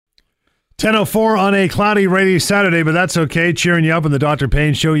10:04 on a cloudy, rainy Saturday, but that's okay. Cheering you up on the Dr.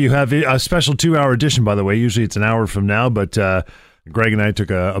 Payne Show. You have a special 2-hour edition, by the way. Usually it's an hour from now, but Greg and I took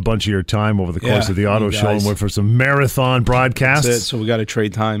a bunch of your time over the course of the auto show and went for some marathon broadcasts. That's it. So we got to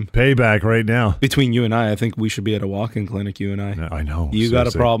trade time. Payback right now. Between you and I think we should be at a walk-in clinic, you and I. I know. You got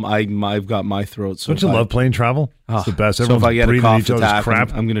a problem. I've got my throat. So don't you love plane travel? It's the best. So if I get a cough attack,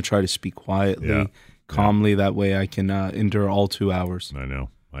 crap. I'm going to try to speak quietly, calmly. That way I can endure all 2 hours. I know.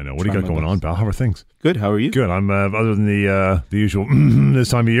 What do you got going on, pal? How are things? Good. How are you? Good. I'm other than the usual this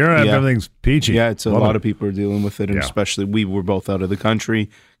time of year, everything's peachy. Yeah, it's a lot of people are dealing with it, and especially we were both out of the country.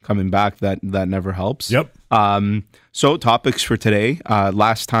 Coming back, that never helps. Yep. So topics for today.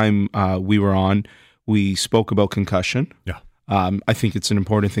 Last time we were on, we spoke about concussion. Yeah. I think it's an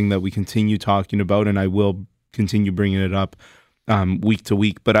important thing that we continue talking about, and I will continue bringing it up week to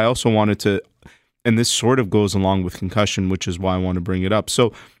week. But I also wanted to, and this sort of goes along with concussion, which is why I want to bring it up.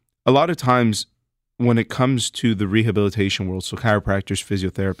 So a lot of times when it comes to the rehabilitation world, so chiropractors,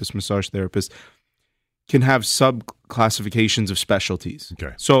 physiotherapists, massage therapists can have sub-classifications of specialties.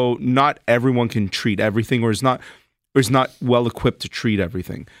 Okay. So not everyone can treat everything or is not well equipped to treat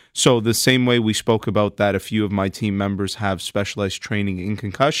everything. So the same way we spoke about that a few of my team members have specialized training in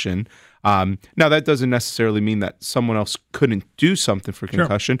concussion. Now that doesn't necessarily mean that someone else couldn't do something for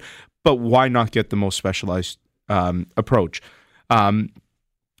concussion, but why not get the most specialized approach?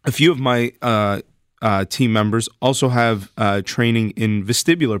 A few of my team members also have training in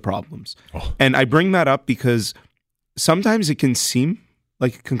vestibular problems. And I bring that up because sometimes it can seem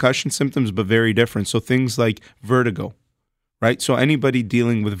like concussion symptoms, but very different. So things like vertigo, right? So anybody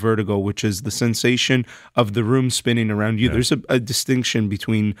dealing with vertigo, which is the sensation of the room spinning around you, there's a distinction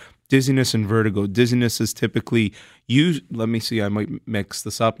between dizziness and vertigo. Dizziness is typically let me see, I might mix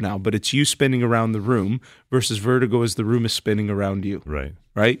this up now, but it's you spinning around the room versus vertigo is the room is spinning around you.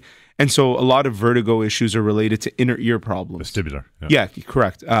 Right? And so a lot of vertigo issues are related to inner ear problems. Vestibular. Yeah,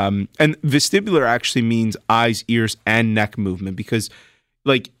 correct. And vestibular actually means eyes, ears, and neck movement because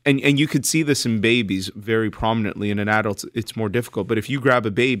and you could see this in babies very prominently. In an adult, it's more difficult. But if you grab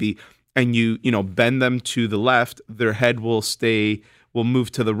a baby and you bend them to the left, their head will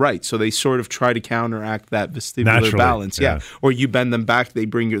move to the right. So they sort of try to counteract that vestibular balance. Yeah. Or you bend them back, they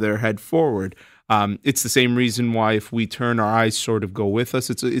bring their head forward. It's the same reason why if we turn our eyes sort of go with us.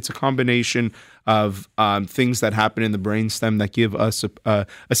 It's a combination of things that happen in the brainstem that give us a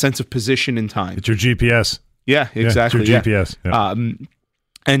sense of position in time. It's your GPS. Yeah, exactly. It's your GPS.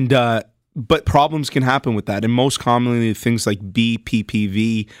 Yeah. But problems can happen with that. And most commonly things like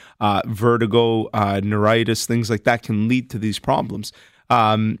BPPV, vertigo, neuritis, things like that can lead to these problems.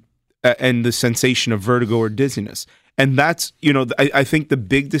 And the sensation of vertigo or dizziness. And that's, I think the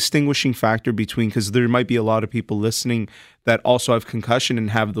big distinguishing factor because there might be a lot of people listening that also have concussion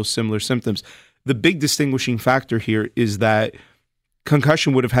and have those similar symptoms. The big distinguishing factor here is that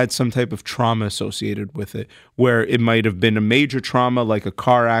concussion would have had some type of trauma associated with it, where it might have been a major trauma like a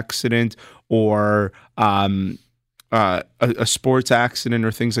car accident or a sports accident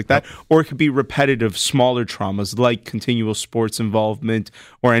or things like that, or it could be repetitive, smaller traumas like continual sports involvement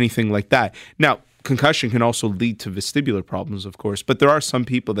or anything like that. Now, concussion can also lead to vestibular problems, of course, but there are some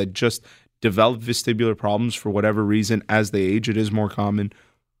people that just develop vestibular problems for whatever reason as they age. It is more common.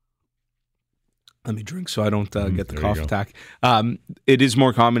 Let me drink so I don't get the cough attack. It is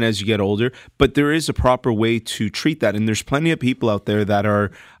more common as you get older, but there is a proper way to treat that. And there's plenty of people out there that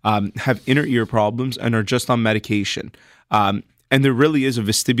are have inner ear problems and are just on medication. And there really is a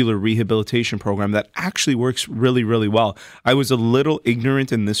vestibular rehabilitation program that actually works really, really well. I was a little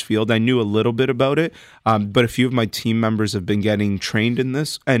ignorant in this field. I knew a little bit about it, but a few of my team members have been getting trained in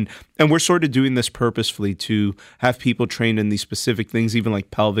this. And we're sort of doing this purposefully to have people trained in these specific things, even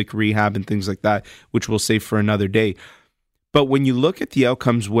like pelvic rehab and things like that, which we'll save for another day. But when you look at the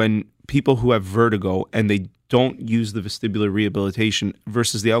outcomes when people who have vertigo and they don't use the vestibular rehabilitation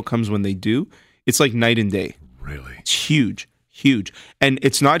versus the outcomes when they do, it's like night and day. Really? It's huge. Huge. And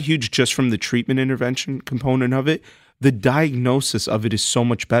it's not huge just from the treatment intervention component of it. The diagnosis of it is so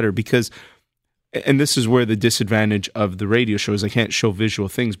much better because, and this is where the disadvantage of the radio show is I can't show visual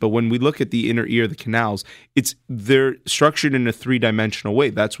things, but when we look at the inner ear, the canals, they're structured in a 3-dimensional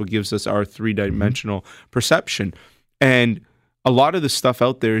way. That's what gives us our 3-dimensional perception. And a lot of the stuff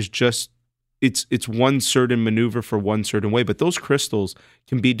out there is just, it's one certain maneuver for one certain way, but those crystals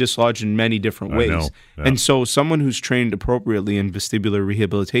can be dislodged in many different ways. Yeah. And so someone who's trained appropriately in vestibular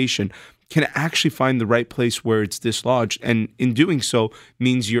rehabilitation can actually find the right place where it's dislodged. And in doing so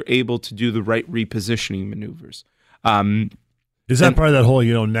means you're able to do the right repositioning maneuvers. Yeah, Is that part of that whole,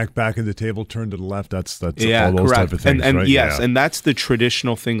 neck back of the table, turn to the left? That's all those correct. type of things, and right? Yes, and that's the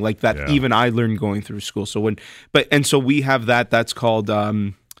traditional thing like that. Even I learned going through school. So so we have that. That's called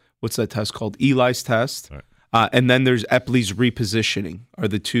what's that test called? Eli's test. Right. And then there's Epley's repositioning are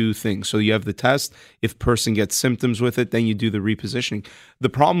the two things. So you have the test. If person gets symptoms with it, then you do the repositioning. The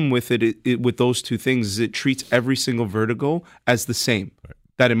problem with it with those two things is it treats every single vertigo as the same. Right.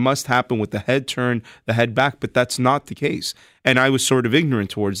 That it must happen with the head turn, the head back, but that's not the case. And I was sort of ignorant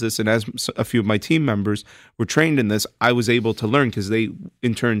towards this. And as a few of my team members were trained in this, I was able to learn because they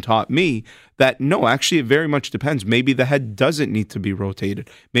in turn taught me that no, actually it very much depends. Maybe the head doesn't need to be rotated.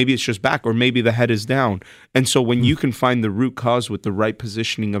 Maybe it's just back, or maybe the head is down. And so when you can find the root cause with the right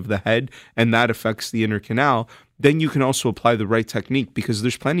positioning of the head, and that affects the inner canal, then you can also apply the right technique, because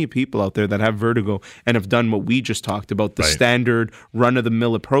there's plenty of people out there that have vertigo and have done what we just talked about, the standard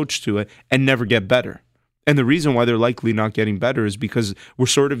run-of-the-mill approach to it, and never get better. And the reason why they're likely not getting better is because we're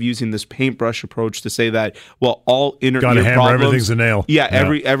sort of using this paintbrush approach to say that, well, all inner ear hammer, problems, everything's a nail. Yeah,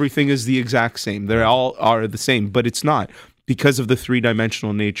 everything is the exact same. They all are the same, but it's not, because of the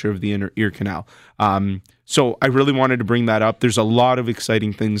three-dimensional nature of the inner ear canal. So I really wanted to bring that up. There's a lot of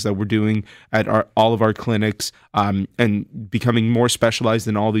exciting things that we're doing at all of our clinics, and becoming more specialized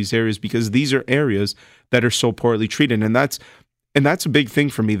in all these areas, because these are areas that are so poorly treated. And that's a big thing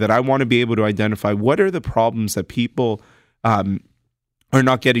for me, that I want to be able to identify what are the problems that people are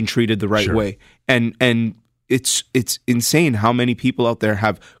not getting treated the right way. And it's insane how many people out there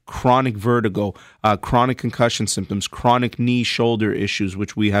have chronic vertigo, chronic concussion symptoms, chronic knee shoulder issues,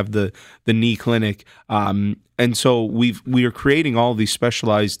 which we have the knee clinic. And so we are creating all these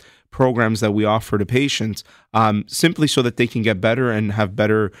specialized programs that we offer to patients, simply so that they can get better and have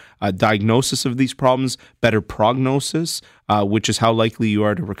better diagnosis of these problems, better prognosis, which is how likely you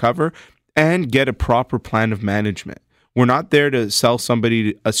are to recover, and get a proper plan of management. We're not there to sell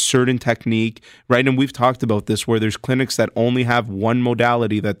somebody a certain technique, right? And we've talked about this, where there's clinics that only have one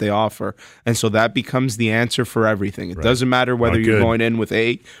modality that they offer. And so that becomes the answer for everything. It doesn't matter whether you're going in with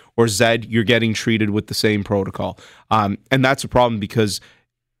A or Z, you're getting treated with the same protocol. And that's a problem, because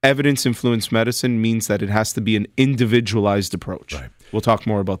evidence-influenced medicine means that it has to be an individualized approach. Right. We'll talk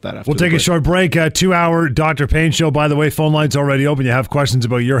more about that after. We'll take a short break. 2-hour Dr. Payne show. By the way, phone line's already open. You have questions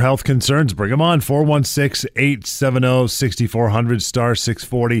about your health concerns, bring them on. 416-870-6400, star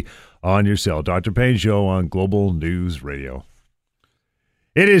 640 on your cell. Dr. Payne show on Global News Radio.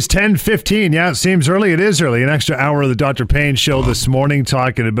 It is 10:15. Yeah, it seems early. It is early. An extra hour of the Dr. Payne show this morning,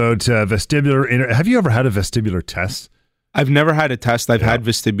 talking about vestibular. Have you ever had a vestibular test? I've never had a test. I've had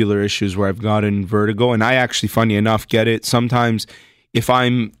vestibular issues where I've gotten vertigo, and I actually, funny enough, get it sometimes.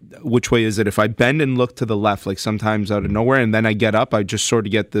 Which way is it? If I bend and look to the left, like sometimes out of nowhere, and then I get up, I just sort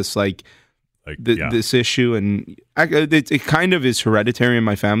of get this this issue, and it kind of is hereditary in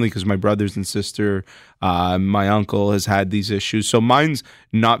my family, because my brothers and sister, my uncle has had these issues. So mine's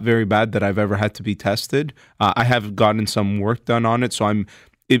not very bad that I've ever had to be tested. I have gotten some work done on it, so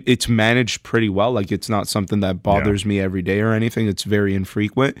it's managed pretty well. Like, it's not something that bothers me every day or anything. It's very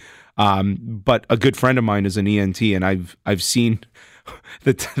infrequent. But a good friend of mine is an ENT, and I've seen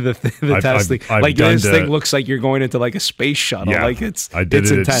the testing. Like, this thing looks like you're going into like a space shuttle. Yeah, like it's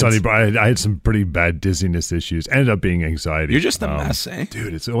intense. At Sunnybrook. I had some pretty bad dizziness issues. Ended up being anxiety. You're just a mess, eh?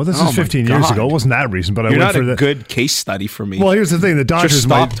 Dude, this is 15 years ago. It wasn't that recent, but you're I went for not a good case study for me. Well, here's the thing. The doctors just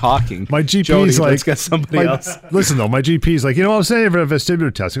stop talking. My GP's Jody, like, let's get somebody else. Listen though, my GP's like, I'm sending for a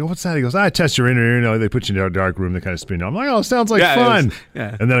vestibular test. I go, what's that? He goes, I test your inner ear. They put you in a dark room. They kind of spin you. I'm like, oh, sounds like fun.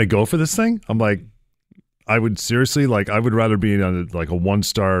 And then I go for this thing. I'm like, I would seriously, I would rather be in a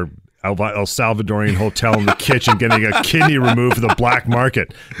 1-star El Salvadorian hotel in the kitchen getting a kidney removed for the black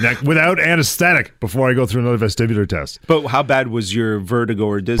market without anesthetic before I go through another vestibular test. But how bad was your vertigo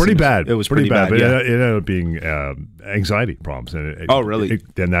or dizziness? Pretty bad. It was pretty bad. But yeah. it ended up being anxiety problems. And really? We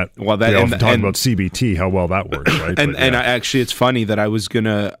often talk about CBT, how well that works, right? And actually, it's funny that I was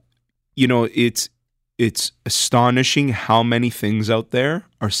gonna, it's astonishing how many things out there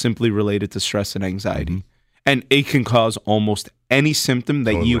are simply related to stress and anxiety. Mm-hmm. And it can cause almost any symptom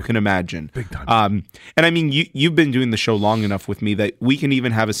that you can imagine. Big time. And I mean, you've been doing the show long enough with me that we can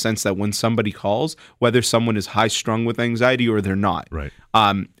even have a sense that when somebody calls, whether someone is high-strung with anxiety or they're not. Right.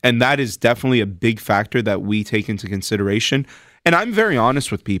 And that is definitely a big factor that we take into consideration. And I'm very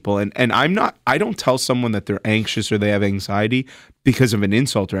honest with people. And I don't tell someone that they're anxious or they have anxiety because of an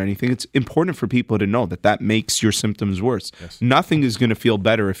insult or anything. It's important for people to know that makes your symptoms worse. Yes. Nothing is going to feel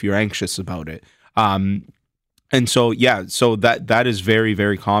better if you're anxious about it. And so, so that is very,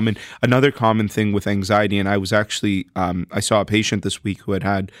 very common. Another common thing with anxiety, and I was actually, I saw a patient this week who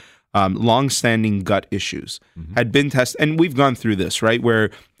had long-standing gut issues, had been tested. And we've gone through this, right? Where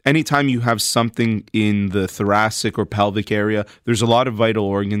anytime you have something in the thoracic or pelvic area, there's a lot of vital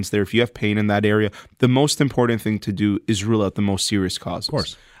organs there. If you have pain in that area, the most important thing to do is rule out the most serious causes. Of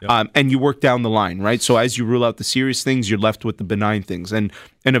course. Yep. And you work down the line, right? So as you rule out the serious things, you're left with the benign things. And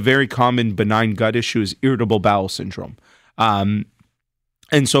a very common benign gut issue is irritable bowel syndrome. And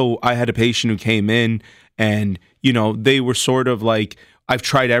so I had a patient who came in and, they were sort of like, I've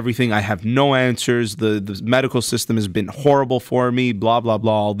tried everything. I have no answers. The medical system has been horrible for me, blah, blah,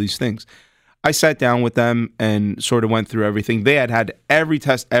 blah, all these things. I sat down with them and sort of went through everything. They had every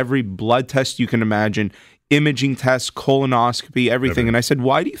test, every blood test you can imagine, imaging tests, colonoscopy, everything. And I said,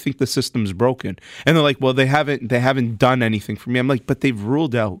 why do you think the system's broken? And they're like, well, they haven't done anything for me. I'm like, but they've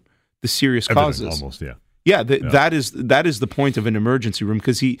ruled out the serious causes. Almost, yeah. Yeah, that is the point of an emergency room,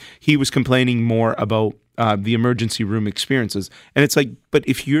 because he was complaining more about the emergency room experiences. And it's like, but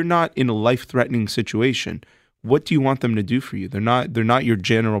if you're not in a life-threatening situation, what do you want them to do for you? They're not your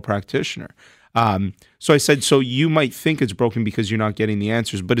general practitioner. So I said, so you might think it's broken because you're not getting the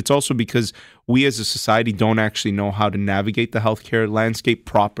answers, but it's also because we as a society don't actually know how to navigate the healthcare landscape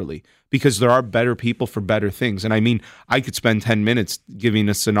properly, because there are better people for better things. And I mean, I could spend 10 minutes giving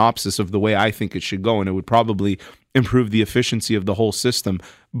a synopsis of the way I think it should go, and it would probably improve the efficiency of the whole system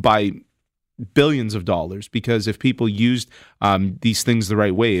by billions of dollars, because if people used these things the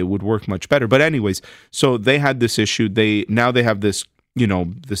right way, it would work much better. But anyways, so they had this issue. Now they have this,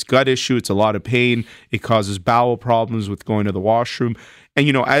 this gut issue. It's a lot of pain. It causes bowel problems with going to the washroom. And,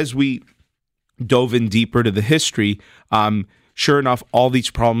 as we dove in deeper to the history, sure enough, all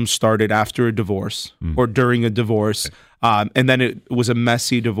these problems started after a divorce or during a divorce. And then it was a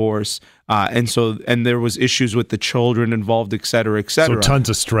messy divorce. And there was issues with the children involved, et cetera, et cetera. So tons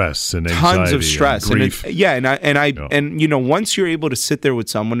of stress and anxiety. Tons of stress. And grief. Once you're able to sit there with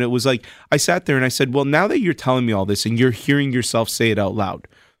someone, it was like, I sat there and I said, well, now that you're telling me all this and you're hearing yourself say it out loud,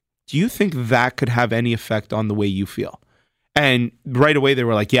 do you think that could have any effect on the way you feel? And right away they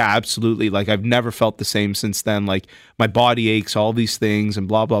were like, yeah, absolutely. Like, I've never felt the same since then. Like, my body aches, all these things, and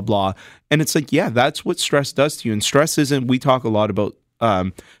blah, blah, blah. And it's like, yeah, that's what stress does to you. And stress isn't, we talk a lot about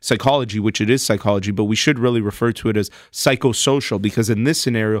psychology, which it is psychology, but we should really refer to it as psychosocial, because in this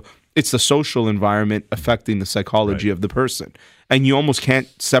scenario, it's the social environment affecting the psychology of the person. And you almost can't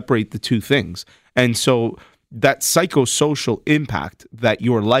separate the two things. And so that psychosocial impact that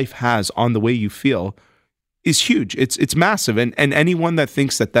your life has on the way you feel is huge. It's massive. And anyone that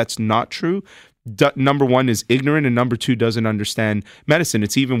thinks that that's not true, number one, is ignorant, and number two, doesn't understand medicine.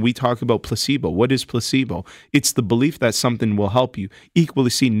 It's even, we talk about placebo. What is placebo? It's the belief that something will help you. Equally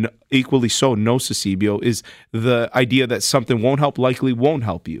so, nocebo is the idea that something won't help, likely won't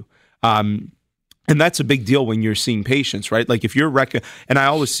help you. And that's a big deal when you're seeing patients, right? Like, if you're and I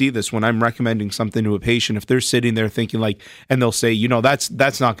always see this when I'm recommending something to a patient, if they're sitting there thinking like, and they'll say, that's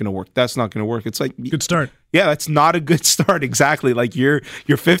not going to work. That's not going to work. It's like, good start. Yeah, that's not a good start. Exactly. Like, you're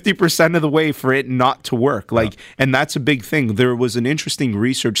 50% of the way for it not to work. Like, and that's a big thing. There was an interesting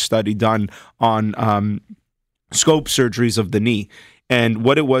research study done on scope surgeries of the knee. And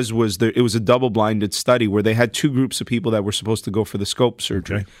what it was it was a double-blinded study where they had two groups of people that were supposed to go for the scope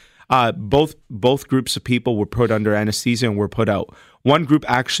surgery. Okay. Both groups of people were put under anesthesia and were put out. One group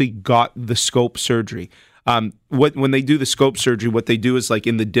actually got the scope surgery. When they do the scope surgery, what they do is, like,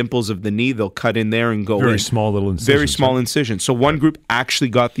 in the dimples of the knee, they'll cut in there and go very small little incisions. Very small incision. So one group actually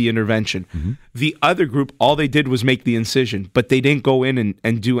got the intervention. Mm-hmm. The other group, all they did was make the incision, but they didn't go in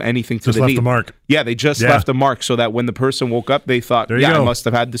and do anything to the knee. Just left the mark. Yeah, they just left a mark, so that when the person woke up, they thought, I must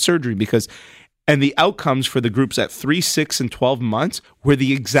have had the surgery, because. And the outcomes for the groups at 3, 6, and 12 months were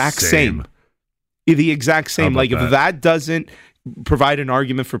the exact same. The exact same. Like, if that doesn't provide an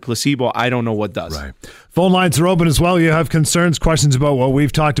argument for placebo, I don't know what does. Right. Phone lines are open as well. You have concerns, questions about what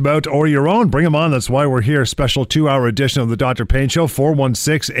we've talked about, or your own, bring them on. That's why we're here. Special 2-hour edition of the Dr. Payne Show,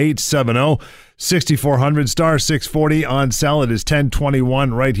 416-870-6400, star 640 on cell. It is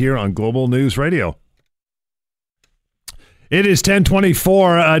 1021 right here on Global News Radio. It is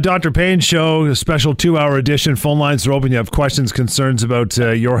 1024, Dr. Payne Show, a special 2-hour edition. Phone lines are open. You have questions, concerns about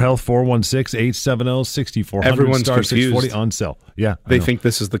your health, 416-870-6400. Everyone's star confused. 640 on cell. Yeah, they think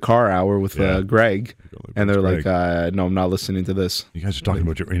this is the car hour with Greg, and they're like, no, I'm not listening to this. You guys are talking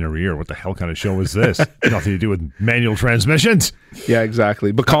about your inner ear. What the hell kind of show is this? Nothing to do with manual transmissions. Yeah,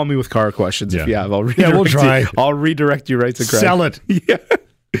 exactly. But call me with car questions if you have. We'll try. I'll redirect you right to Greg. Sell it. Yeah.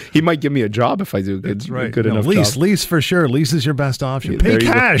 He might give me a job if I do good enough lease, job. Lease for sure. Lease is your best option. Pay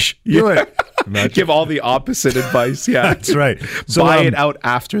cash. Do it. Give all the opposite advice. Yeah, that's right. So, buy it out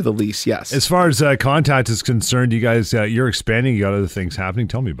after the lease. Yes. As far as contact is concerned, you guys, you're expanding. You got other things happening.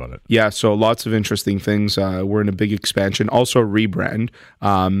 Tell me about it. Yeah, so lots of interesting things. We're in a big expansion. Also, a rebrand.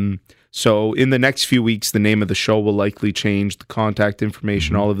 So in the next few weeks, the name of the show will likely change. The contact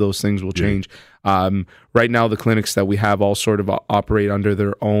information, all of those things will change. Right now, the clinics that we have all sort of operate under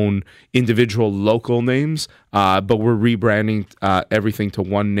their own individual local names, but we're rebranding everything to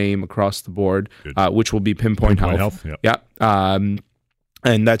one name across the board, which will be Pinpoint Health. Yeah.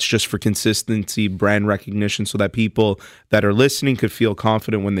 And that's just for consistency, brand recognition, so that people that are listening could feel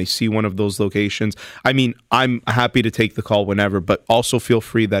confident when they see one of those locations. I mean, I'm happy to take the call whenever, but also feel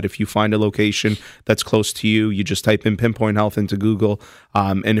free that if you find a location that's close to you, you just type in Pinpoint Health into Google.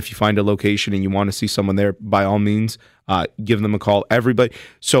 And if you find a location and you want to see someone there, by all means, give them a call. Everybody.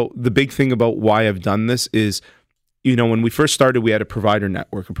 So the big thing about why I've done this is, when we first started, we had a provider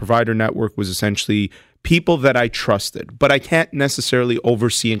network. A provider network was essentially people that I trusted, but I can't necessarily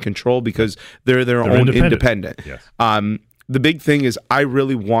oversee and control because they're their own independent. Yes. The big thing is I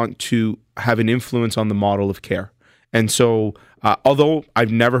really want to have an influence on the model of care. And so although I've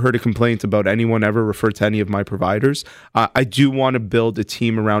never heard a complaint about anyone ever refer to any of my providers, I do want to build a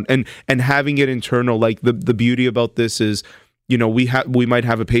team around and having it internal. Like the beauty about this is, we might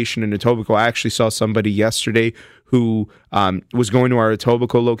have a patient in Etobicoke. I actually saw somebody yesterday who was going to our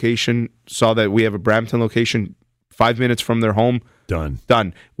Etobicoke location, saw that we have a Brampton location 5 minutes from their home.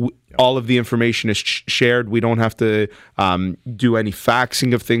 Done. All of the information is shared. We don't have to do any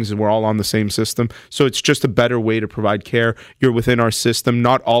faxing of things, and we're all on the same system. So it's just a better way to provide care. You're within our system.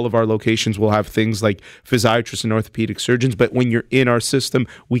 Not all of our locations will have things like physiatrists and orthopedic surgeons, but when you're in our system,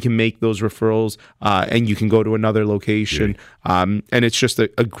 we can make those referrals, and you can go to another location. And it's just a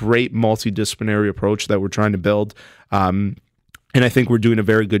great multidisciplinary approach that we're trying to build. And I think we're doing a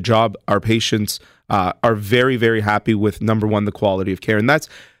very good job. Our patients are very, very happy with, number one, the quality of care. And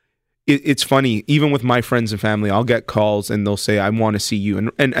it's funny, even with my friends and family, I'll get calls and they'll say, I want to see you.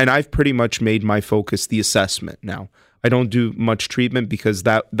 And I've pretty much made my focus the assessment now. I don't do much treatment because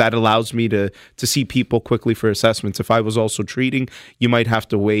that allows me to see people quickly for assessments. If I was also treating, you might have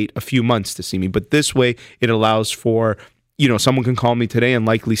to wait a few months to see me. But this way, it allows for someone can call me today and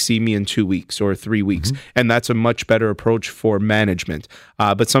likely see me in 2 weeks or 3 weeks. And that's a much better approach for management.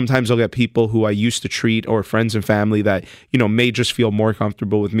 But sometimes I'll get people who I used to treat or friends and family that, may just feel more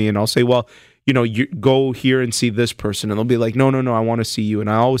comfortable with me. And I'll say, well, you go here and see this person. And they'll be like, no, I want to see you.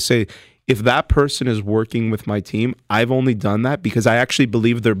 And I always say, if that person is working with my team, I've only done that because I actually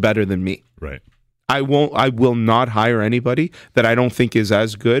believe they're better than me. Right. I will not hire anybody that I don't think is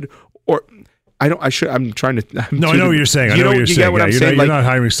as good or... I know what you're saying. I know what you're saying. Get what I'm saying? You're not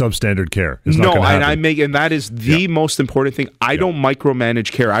hiring substandard care. And that is the most important thing. I don't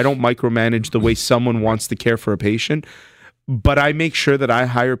micromanage care. I don't micromanage the way someone wants to care for a patient, but I make sure that I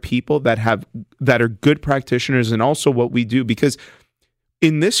hire people that are good practitioners and also what we do, because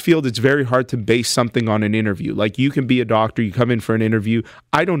in this field, it's very hard to base something on an interview. Like, you can be a doctor, you come in for an interview.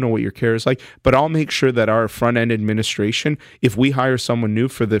 I don't know what your care is like, but I'll make sure that our front-end administration, if we hire someone new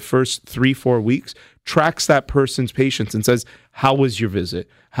for the first 3-4 weeks, tracks that person's patients and says, how was your visit?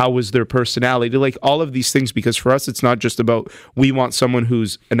 How was their personality? Like, all of these things, because for us, it's not just about we want someone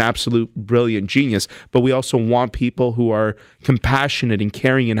who's an absolute brilliant genius, but we also want people who are compassionate and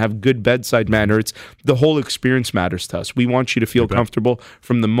caring and have good bedside manner. It's the whole experience matters to us. We want you to feel comfortable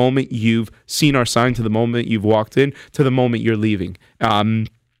from the moment you've seen our sign to the moment you've walked in to the moment you're leaving. And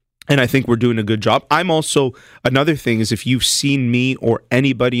I think we're doing a good job. I'm also, another thing is, if you've seen me or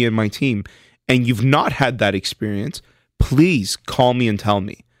anybody in my team and you've not had that experience, please call me and tell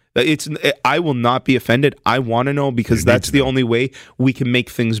me. I will not be offended. I want to know, because that's the only way we can make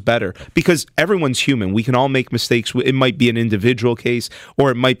things better. Because everyone's human. We can all make mistakes. It might be an individual case,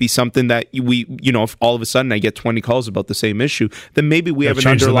 or it might be something that if all of a sudden I get 20 calls about the same issue, then maybe we have an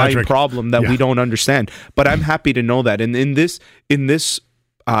underlying problem that we don't understand. But I'm happy to know that. And in this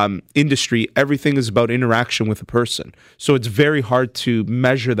industry, everything is about interaction with a person. So it's very hard to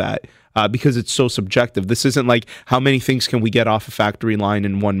measure that. Because it's so subjective. This isn't like how many things can we get off a factory line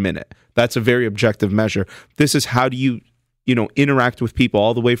in 1 minute. That's a very objective measure. This is how do you interact with people,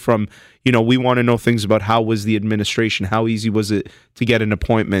 all the way from, we want to know things about how was the administration, how easy was it to get an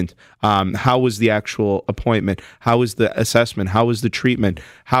appointment, how was the actual appointment, how was the assessment, how was the treatment,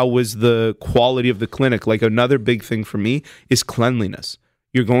 how was the quality of the clinic. Like, another big thing for me is cleanliness.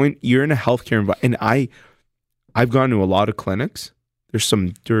 You're in a healthcare environment, and I've gone to a lot of clinics. There's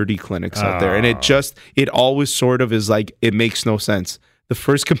some dirty clinics out there, and it always sort of is like, it makes no sense. the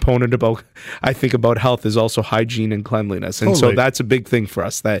first component I think about health is also hygiene and cleanliness. And Totally. so that's a big thing for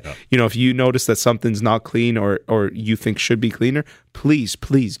us that, if you notice that something's not clean or you think should be cleaner, please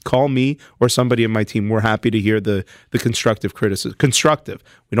call me or somebody in my team. We're happy to hear the constructive criticism. Constructive.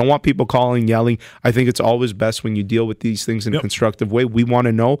 We don't want people calling, yelling. I think it's always best when you deal with these things in a constructive way. We want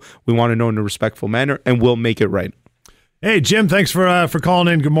to know in a respectful manner, and we'll make it right. Hey, Jim, thanks for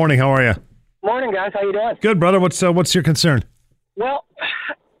calling in. Good morning. How are you? Morning, guys. How you doing? Good, brother. What's your concern? Well,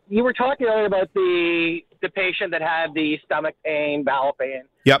 you were talking earlier about the patient that had the stomach pain, bowel pain.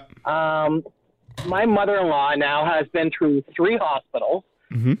 Yep. My mother-in-law now has been through 3 hospitals,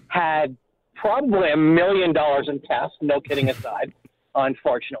 had probably $1 million in tests, no kidding aside,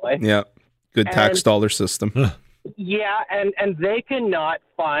 unfortunately. Yeah. Good tax dollar system. Yeah, and they cannot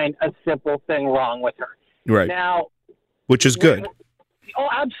find a simple thing wrong with her. Right. Now, which is good. Oh,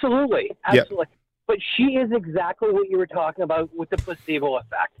 absolutely. Yep. But she is exactly what you were talking about with the placebo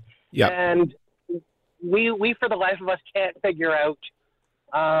effect. Yeah. And we for the life of us can't figure out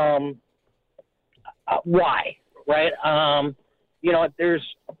why, right? There's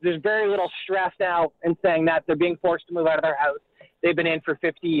very little stress now in saying that they're being forced to move out of their house. They've been in for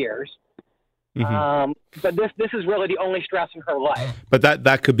 50 years. But this is really the only stress in her life. But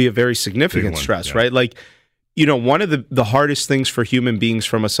that could be a very significant stress, right? Like, one of the hardest things for human beings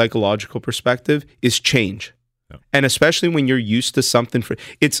from a psychological perspective is change. And especially when you're used to something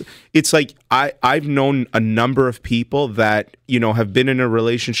it's like I've known a number of people that, have been in a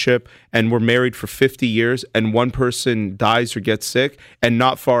relationship and were married for 50 years and one person dies or gets sick and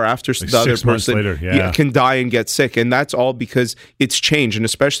not far after the other person later, can die and get sick. And that's all because it's change. And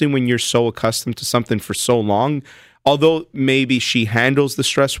especially when you're so accustomed to something for so long, although maybe she handles the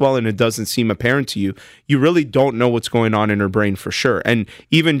stress well and it doesn't seem apparent to you, you really don't know what's going on in her brain for sure. And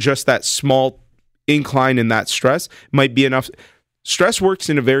even just that small incline in that stress might be enough. Stress works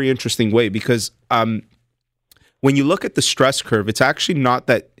in a very interesting way because when you look at the stress curve, it's actually not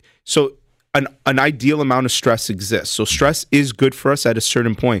that. So an ideal amount of stress exists. So stress is good for us at a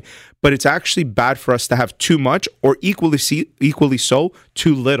certain point, but it's actually bad for us to have too much or equally so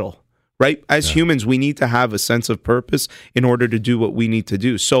too little. Right? As humans, we need to have a sense of purpose in order to do what we need to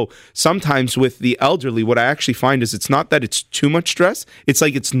do. So sometimes with the elderly, what I actually find is it's not that it's too much stress. It's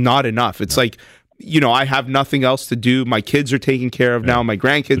like it's not enough. It's like, I have nothing else to do. My kids are taken care of now. My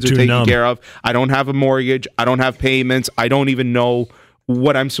grandkids are taken care of. I don't have a mortgage. I don't have payments. I don't even know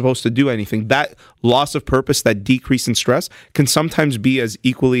what I'm supposed to do anything. That loss of purpose, that decrease in stress can sometimes be as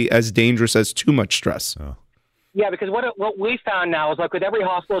equally as dangerous as too much stress. Oh. Yeah, because what we found now is like with every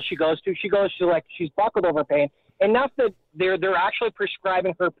hospital she goes to she's buckled over pain enough that they're actually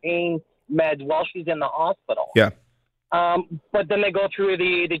prescribing her pain meds while she's in the hospital. Yeah. But then they go through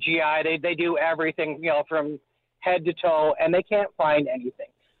the GI. They do everything from head to toe, and they can't find anything.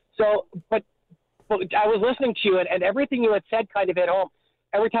 So, but I was listening to you, and everything you had said kind of hit home.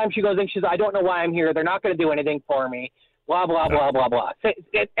 Every time she goes in, she's, I don't know why I'm here. They're not going to do anything for me. Blah blah blah blah blah.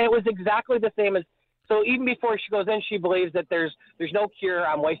 It was exactly the same as. So even before she goes in, she believes that there's no cure.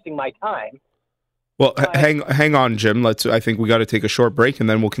 I'm wasting my time. Well, hang on, Jim. I think we got to take a short break, and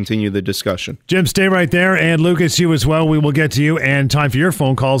then we'll continue the discussion. Jim, stay right there. And Lucas, you as well. We will get to you. And time for your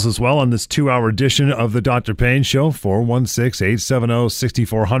phone calls as well on this 2-hour edition of the Dr. Payne Show.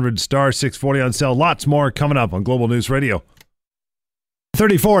 416-870-6400, star 640 on sale. Lots more coming up on Global News Radio.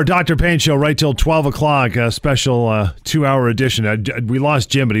 34, Dr. Payne Show, right till 12 o'clock, a special 2-hour edition. We lost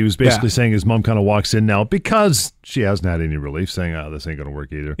Jim, but he was basically saying his mom kind of walks in now because she hasn't had any relief, saying, this ain't going to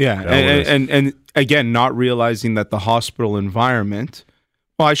work either. Yeah, and again, not realizing that the hospital environment,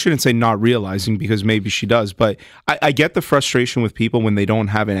 well, I shouldn't say not realizing because maybe she does, but I get the frustration with people when they don't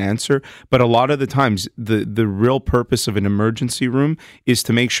have an answer, but a lot of the times the real purpose of an emergency room is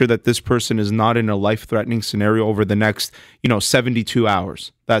to make sure that this person is not in a life-threatening scenario over the next, 72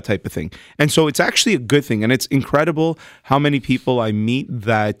 hours, that type of thing. And so it's actually a good thing, and it's incredible how many people I meet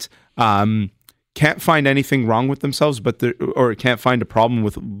that can't find anything wrong with themselves, or can't find a problem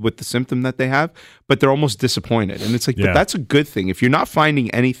with the symptom that they have, but they're almost disappointed. And it's like, but that's a good thing. If you're not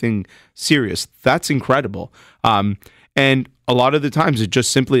finding anything serious, that's incredible. And a lot of the times it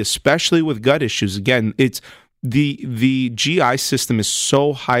just simply, especially with gut issues, again, it's the GI system is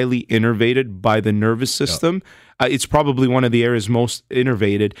so highly innervated by the nervous system. It's probably one of the areas most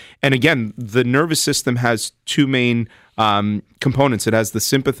innervated. And again, the nervous system has two main components. It has the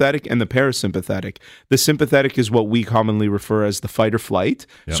sympathetic and the parasympathetic. The sympathetic is what we commonly refer as the fight or flight.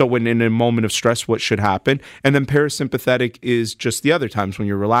 Yep. So when in a moment of stress, what should happen? And then parasympathetic is just the other times when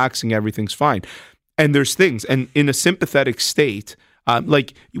you're relaxing, everything's fine. And there's things. And in a sympathetic state,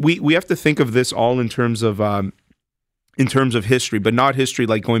 like we have to think of this all in terms of in terms of history, but not history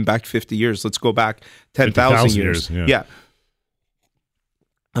like going back 50 years. Let's go back 10,000 years. Yeah.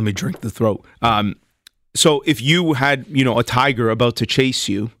 Let me drink the throat. So if you had, a tiger about to chase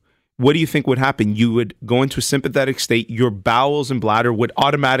you, what do you think would happen? You would go into a sympathetic state. Your bowels and bladder would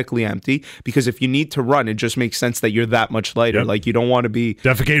automatically empty, because if you need to run, it just makes sense that you're that much lighter. Yep. Like, you don't want to be...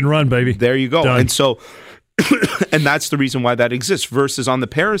 Defecate and run, baby. There you go. Done. And so, and that's the reason why that exists, versus on the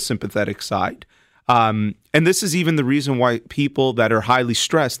parasympathetic side. And this is even the reason why people that are highly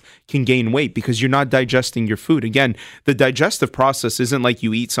stressed can gain weight, because you're not digesting your food. Again, the digestive process isn't like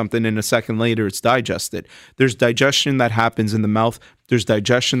you eat something and a second later it's digested. There's digestion that happens in the mouth, there's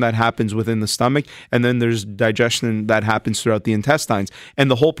digestion that happens within the stomach, and then there's digestion that happens throughout the intestines. And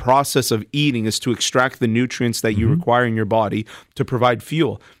the whole process of eating is to extract the nutrients that you require in your body to provide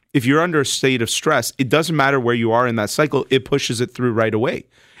fuel. If you're under a state of stress, it doesn't matter where you are in that cycle, it pushes it through right away.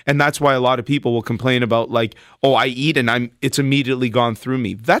 And that's why a lot of people will complain about, like, oh, I eat and it's immediately gone through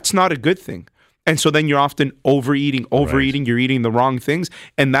me. That's not a good thing. And so then you're often overeating, right. You're eating the wrong things,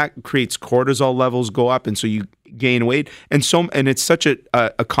 and that creates cortisol levels go up, and so you gain weight. And it's such a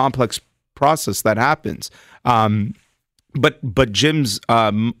complex process that happens. But Jim's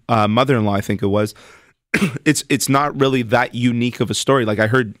mother-in-law, I think it was, it's not really that unique of a story. Like I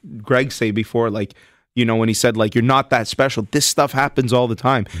heard Greg say before, like, when he said, like, you're not that special. This stuff happens all the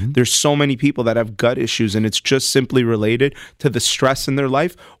time. There's so many people that have gut issues, and it's just simply related to the stress in their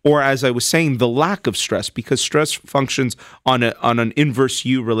life, or, as I was saying, the lack of stress, because stress functions on an inverse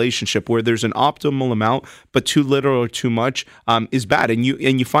U relationship, where there's an optimal amount, but too little or too much is bad. And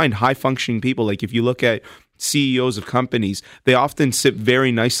you find high functioning people, like if you look at CEOs of companies, they often sit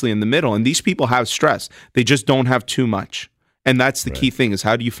very nicely in the middle, and these people have stress. They just don't have too much. And that's the key thing, is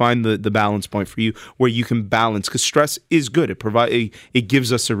how do you find the balance point for you where you can balance? Because stress is good. It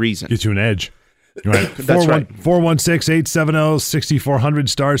gives us a reason. Gets you an edge. Right. That's right. 416-870-6400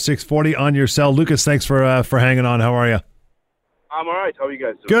 *640 on your cell. Lucas, thanks for hanging on. How are you? I'm all right. How are you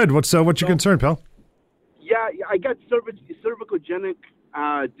guys doing? Good. What's your concern, pal? Yeah, I got cervicogenic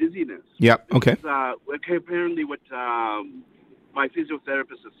dizziness. Yeah. Okay. Apparently what my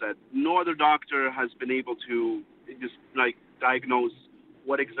physiotherapist has said, no other doctor has been able to just diagnose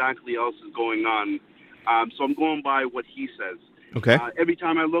what exactly else is going on. So I'm going by what he says. Okay. Every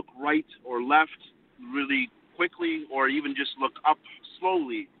time I look right or left really quickly, or even just look up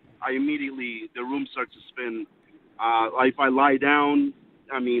slowly, the room starts to spin. If I lie down,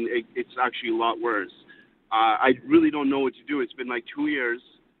 it's actually a lot worse. I really don't know what to do. It's been like 2 years.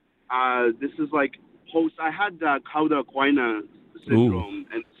 This is like I had Cauda-Equina syndrome,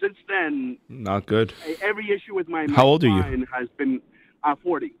 and since then, not good. Every issue with my How old are you? Has been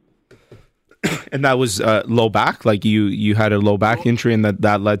 40. And that was low back, like you had a low back injury, and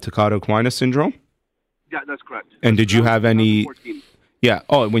that led to Cauda-Equina syndrome. Yeah, that's correct. And did you have any? 14. Yeah.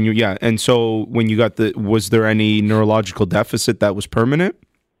 Oh, and so when you got was there any neurological deficit that was permanent?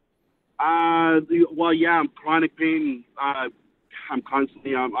 Well, yeah, I'm chronic pain. I'm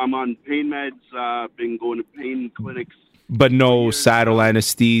constantly I'm on pain meds. Been going to pain clinics. But no saddle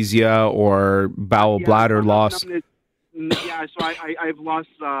anesthesia or bladder loss. So I've lost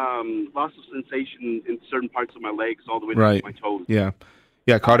of sensation in certain parts of my legs, all the way down to my toes. Yeah.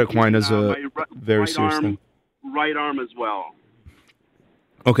 Cauda-Equina is a very serious thing. Right arm as well.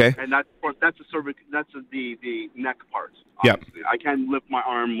 Okay. And that's the cervix. That's the neck part. Yeah. I can't lift my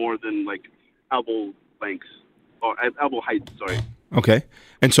arm more than like elbow length or elbow height. Sorry. Okay.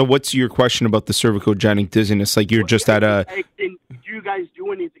 And so what's your question about the cervicogenic dizziness? Like you're just at a... Do you guys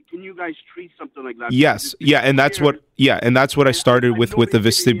do anything? Can you guys treat something like that? Yes. Yeah. And that's what I started with the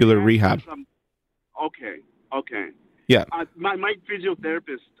vestibular rehab. Okay. Yeah. My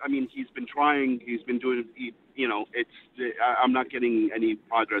physiotherapist, he's been trying, he's been doing, I'm not getting any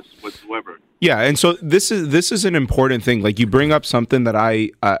progress whatsoever. Yeah. And so this is an important thing. Like you bring up something that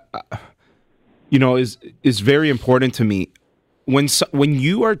is very important to me. When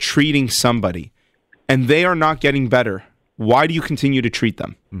you are treating somebody and they are not getting better, why do you continue to treat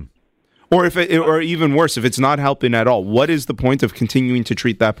them? Or or even worse, if it's not helping at all, what is the point of continuing to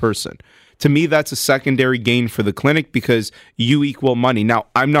treat that person? To me, that's a secondary gain for the clinic because you equal money. Now,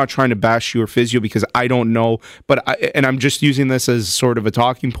 I'm not trying to bash your physio because I don't know, and I'm just using this as sort of a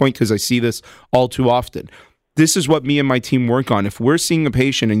talking point because I see this all too often. This is what me and my team work on. If we're seeing a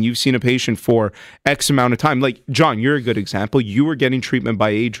patient and you've seen a patient for X amount of time, like John, you're a good example. You were getting treatment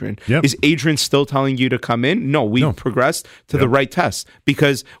by Adrian. Yep. Is Adrian still telling you to come in? No, we've progressed to the right test,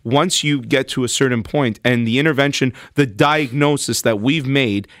 because once you get to a certain point and the intervention, the diagnosis that we've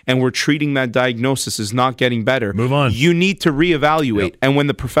made and we're treating that diagnosis is not getting better, move on. You need to reevaluate. Yep. And when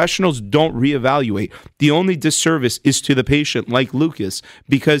the professionals don't reevaluate, the only disservice is to the patient, like Lucas,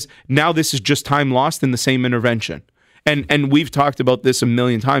 because now this is just time lost in the same intervention. And we've talked about this a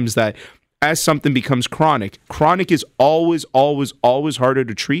million times, that as something becomes chronic is always harder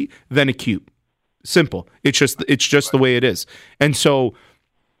to treat than acute. Simple. It's just the way it is. And so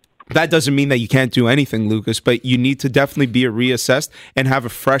that doesn't mean that you can't do anything, Lucas, but you need to definitely be reassessed and have a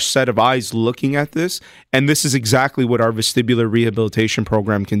fresh set of eyes looking at this. And this is exactly what our vestibular rehabilitation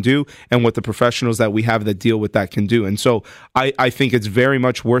program can do, and what the professionals that we have that deal with that can do. And so I think it's very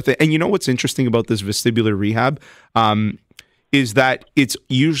much worth it. And you know what's interesting about this vestibular rehab is that it's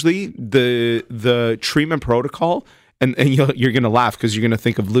usually the treatment protocol. And you're going to laugh because you're going to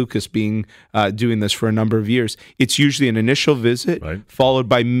think of Lucas being doing this for a number of years. It's usually an initial visit, right, followed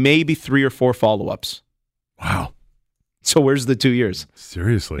by maybe 3 or 4 follow-ups. Wow. So where's the 2 years?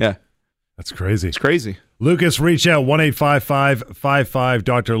 Seriously. Yeah. That's crazy. It's crazy. Lucas, reach out, 1-855-55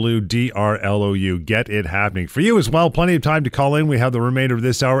 Dr. Lou, DRLOU. Get it happening. For you as well, plenty of time to call in. We have the remainder of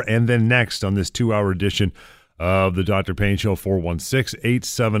this hour, and then next on this 2-hour edition of the Dr. Payne Show,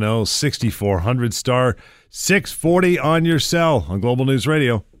 416-870-6400, star 640 on your cell on Global News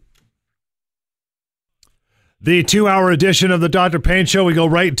Radio. The 2-hour edition of the Dr. Payne Show. We go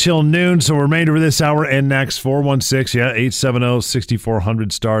right till noon, so remainder of this hour and next,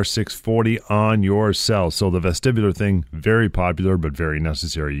 416-870-6400, star 640 on your cell. So the vestibular thing, very popular, but very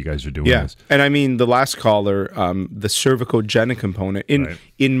necessary. You guys are doing this. And I mean, the last caller, the cervicogenic component.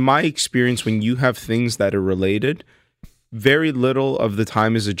 In my experience, when you have things that are related, very little of the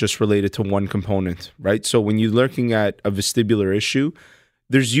time is it just related to one component, right? So when you're looking at a vestibular issue,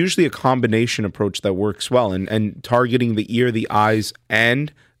 there's usually a combination approach that works well, and targeting the ear, the eyes,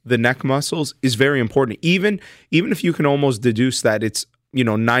 and the neck muscles is very important. Even if you can almost deduce that it's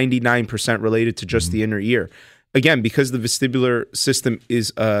 99% related to just the inner ear. Again, because the vestibular system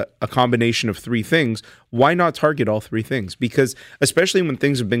is a combination of 3 things, why not target all 3 things? Because especially when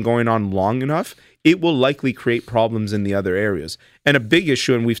things have been going on long enough, it will likely create problems in the other areas. And a big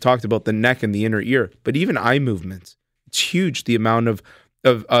issue, and we've talked about the neck and the inner ear, but even eye movements. It's huge, the amount of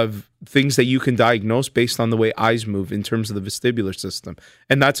things that you can diagnose based on the way eyes move in terms of the vestibular system.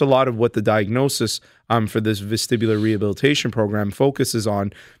 And that's a lot of what the diagnosis for this vestibular rehabilitation program focuses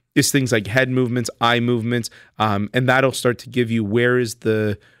on, is things like head movements, eye movements, and that'll start to give you where is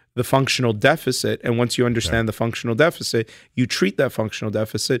the functional deficit. And once you understand the functional deficit, you treat that functional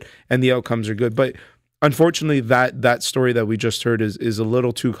deficit and the outcomes are good. But unfortunately, that story that we just heard is a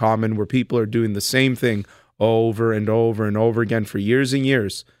little too common, where people are doing the same thing over and over and over again for years and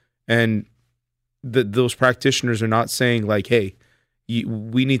years. And those practitioners are not saying like, hey,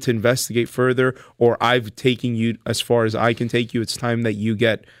 we need to investigate further, or I've taken you as far as I can take you. It's time that you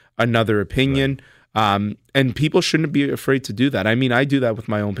get another opinion. Right. And people shouldn't be afraid to do that. I mean, I do that with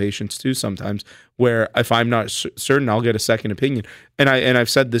my own patients too sometimes, where if I'm not certain, I'll get a second opinion. And I've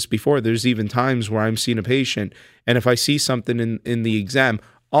said this before, there's even times where I'm seeing a patient, and if I see something in the exam,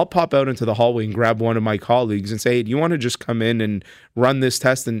 I'll pop out into the hallway and grab one of my colleagues and say, hey, do you want to just come in and run this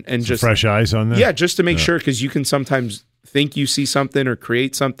test and just fresh eyes on that? Yeah, just to make sure, because you can sometimes think you see something or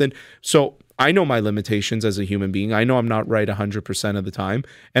create something. So I know my limitations as a human being. I know I'm not right 100% of the time,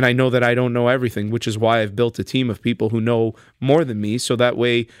 and I know that I don't know everything, which is why I've built a team of people who know more than me, so that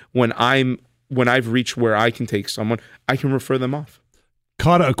way when I've reached where I can take someone, I can refer them off.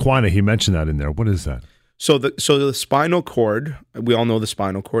 Cauda equina, he mentioned that in there. What is that? So the spinal cord, we all know the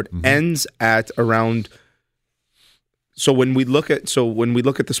spinal cord, ends at around. So when we look at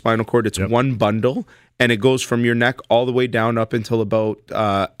the spinal cord, it's one bundle, and it goes from your neck all the way down up until about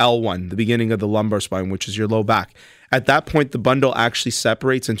L1, the beginning of the lumbar spine, which is your low back. At that point, the bundle actually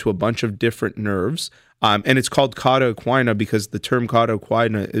separates into a bunch of different nerves, and it's called cauda equina because the term cauda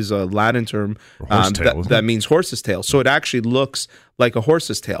equina is a Latin term that means horse's tail. So it actually looks like a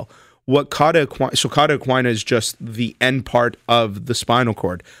horse's tail. Cauda equina is just the end part of the spinal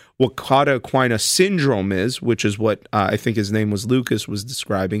cord. What cauda equina syndrome is, which is what I think his name was Lucas was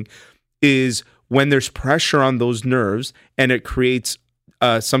describing, is when there's pressure on those nerves and it creates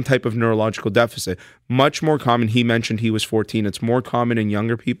some type of neurological deficit. Much more common, he mentioned he was 14, it's more common in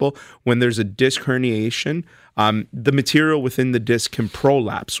younger people. When there's a disc herniation, the material within the disc can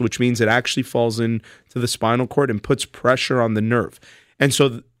prolapse, which means it actually falls into the spinal cord and puts pressure on the nerve. And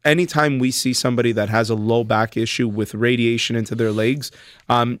so anytime we see somebody that has a low back issue with radiation into their legs,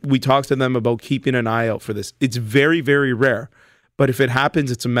 we talk to them about keeping an eye out for this. It's very, very rare. But if it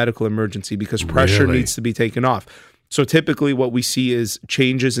happens, it's a medical emergency because pressure needs to be taken off. So typically what we see is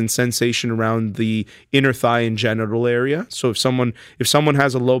changes in sensation around the inner thigh and genital area. So if someone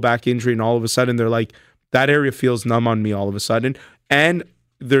has a low back injury and all of a sudden they're like, that area feels numb on me all of a sudden, and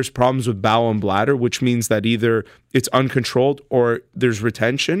there's problems with bowel and bladder, which means that either it's uncontrolled or there's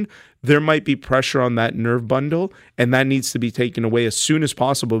retention, there might be pressure on that nerve bundle, and that needs to be taken away as soon as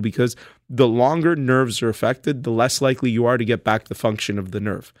possible because the longer nerves are affected, the less likely you are to get back the function of the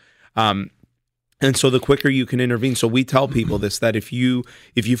nerve. And so the quicker you can intervene. So we tell people this, that if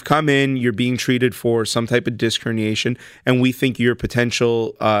you've come in, you're being treated for some type of disc herniation, and we think you're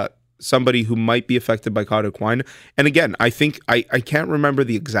potential somebody who might be affected by cauda equina. And again, I think I can't remember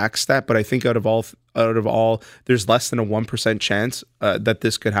the exact stat, but I think out of all, there's less than a 1% chance that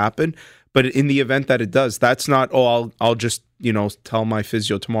this could happen. But in the event that it does, that's not, I'll just tell my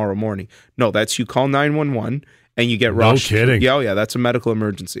physio tomorrow morning. No, that's you call 911. And you get rushed. No kidding. Yeah, that's a medical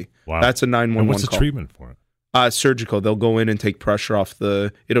emergency. Wow. That's a 911 And what's the call. treatment for it? Surgical. They'll go in and take pressure off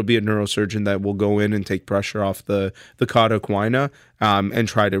it'll be a neurosurgeon that will go in and take pressure off the cauda equina and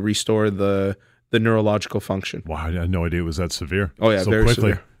try to restore the neurological function. Wow, I had no idea it was that severe. Oh yeah, so very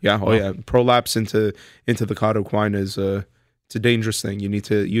quickly. severe. Yeah, yeah. Prolapse into the cauda equina is it's a dangerous thing. You need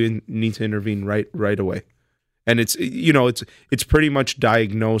to intervene right away. And it's pretty much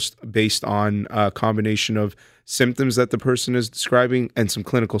diagnosed based on a combination of symptoms that the person is describing and some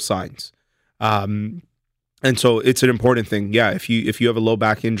clinical signs. And so it's an important thing. Yeah, if you have a low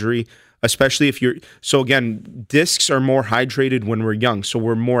back injury, especially so again, discs are more hydrated when we're young, so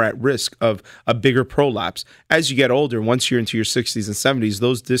we're more at risk of a bigger prolapse. As you get older, once you're into your 60s and 70s,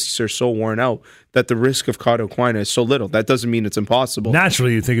 those discs are so worn out that the risk of cauda equina is so little. That doesn't mean it's impossible.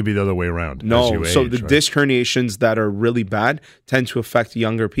 Naturally, you'd think it'd be the other way around. No, as you so age, the right? disc herniations that are really bad tend to affect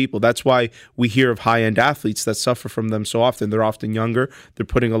younger people. That's why we hear of high-end athletes that suffer from them so often. They're often younger. They're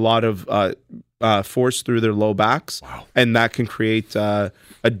putting a lot of force through their low backs, and that can create a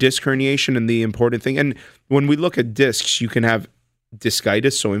disc herniation. And the important thing, and when we look at discs, you can have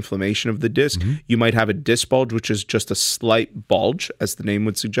discitis, so inflammation of the disc. Mm-hmm. You might have a disc bulge, which is just a slight bulge, as the name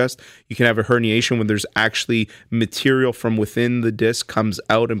would suggest. You can have a herniation when there's actually material from within the disc comes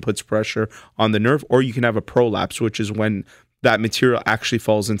out and puts pressure on the nerve, or you can have a prolapse, which is when that material actually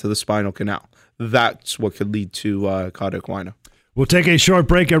falls into the spinal canal. That's what could lead to cauda equina. We'll take a short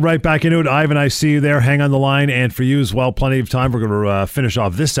break, get right back into it. Ivan, I see you there. Hang on the line. And for you as well, plenty of time. We're going to finish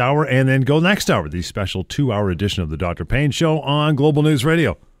off this hour and then go next hour, the special 2-hour edition of the Dr. Payne Show on Global News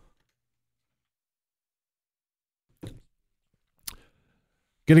Radio.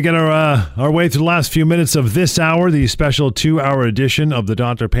 Going to get our way through the last few minutes of this hour, the special 2-hour edition of the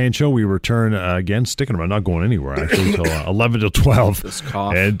Dr. Payne Show. We return again, sticking around, not going anywhere, actually, until 11 to 12. This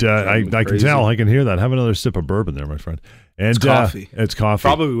cough. And I can tell, I can hear that. Have another sip of bourbon there, my friend. And It's coffee. It's coffee.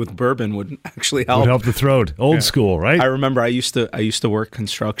 Probably with bourbon would actually help. Would help the throat. Old school, right? I remember I used to work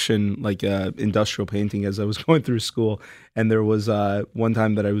construction, like industrial painting, as I was going through school. And there was one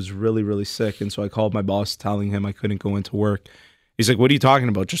time that I was really, really sick. And so I called my boss telling him I couldn't go into work. He's like, "What are you talking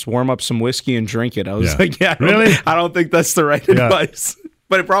about? Just warm up some whiskey and drink it." I was like, "Yeah, really? I don't think that's the right advice."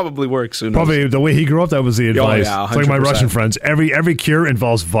 But it probably works. Probably the way he grew up, that was the advice. Yeah, it's like my Russian friends. Every cure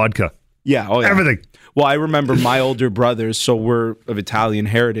involves vodka. Yeah, everything. Well, I remember my older brothers, so we're of Italian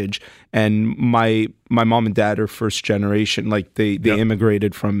heritage, and my mom and dad are first generation, like they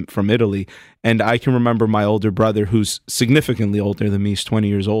immigrated from Italy. And I can remember my older brother, who's significantly older than me, he's 20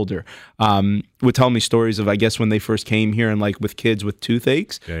 years older, would tell me stories of, I guess, when they first came here and like with kids with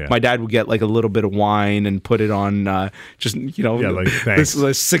toothaches, my dad would get like a little bit of wine and put it on like, this is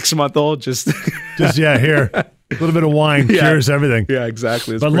a 6-month-old, just here. A little bit of wine cures everything. Yeah,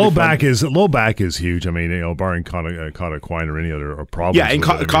 exactly. It's but low back is huge. I mean, barring cauda equina or any other problems. Yeah, and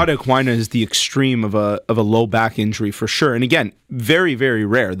cauda equina is the extreme of a low back injury for sure. And again, very, very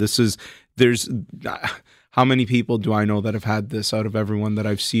rare. There's how many people do I know that have had this out of everyone that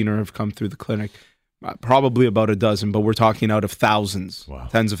I've seen or have come through the clinic? Probably about a dozen, but we're talking out of thousands,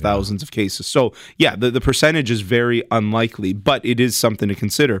 tens of thousands of cases. So yeah, the percentage is very unlikely, but it is something to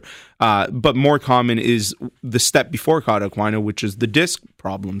consider. But more common is the step before cauda equina, which is the disc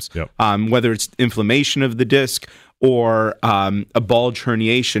problems, whether it's inflammation of the disc or a bulge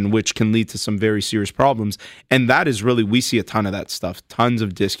herniation, which can lead to some very serious problems. And that is really, we see a ton of that stuff, tons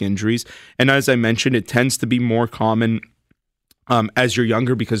of disc injuries. And as I mentioned, it tends to be more common as you're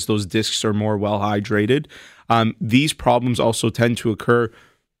younger because those discs are more well hydrated. These problems also tend to occur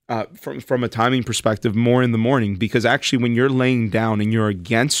from a timing perspective, more in the morning, because actually when you're laying down and you're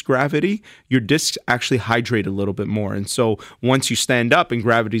against gravity, your discs actually hydrate a little bit more. And so once you stand up and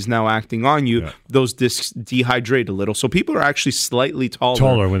gravity's now acting on you, those discs dehydrate a little. So people are actually slightly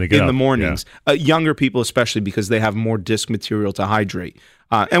taller when they get in up. the mornings. Younger people especially, because they have more disc material to hydrate.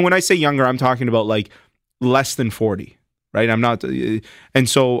 And when I say younger, I'm talking about like less than 40, right? I'm not, and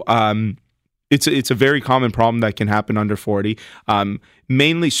so it's a very common problem that can happen under 40.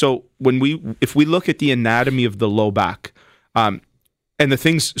 Mainly, so if we look at the anatomy of the low back, and the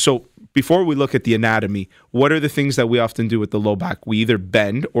things, so before we look at the anatomy, what are the things that we often do with the low back? We either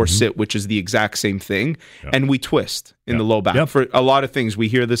bend or sit, which is the exact same thing, and we twist in the low back. For a lot of things, we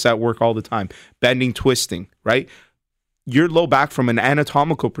hear this at work all the time: bending, twisting, right? Your low back, from an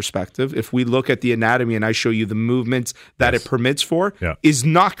anatomical perspective, if we look at the anatomy and I show you the movements that it permits for, is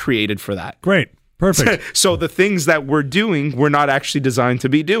not created for that. Great. Perfect. So the things that we're doing, we're not actually designed to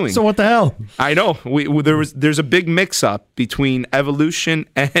be doing. So what the hell? I know. There's a big mix-up between evolution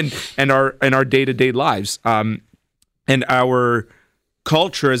and our day-to-day lives. And our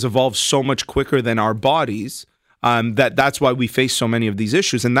culture has evolved so much quicker than our bodies. That's why we face so many of these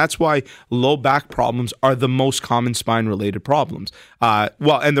issues, and that's why low back problems are the most common spine-related problems.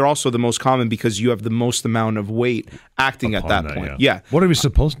 And they're also the most common because you have the most amount of weight acting at that point. Yeah. What are we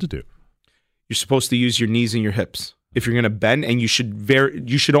supposed to do? You're supposed to use your knees and your hips if you're going to bend, and you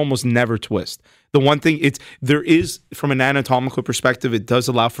should almost never twist. The one thing there is, from an anatomical perspective, it does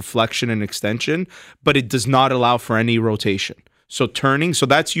allow for flexion and extension, but it does not allow for any rotation. So turning, so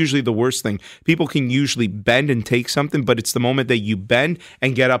that's usually the worst thing. People can usually bend and take something, but it's the moment that you bend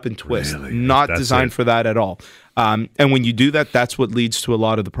and get up and twist. Really? Not designed for that at all. And when you do that, that's what leads to a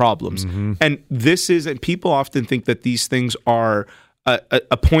lot of the problems. And people often think that these things are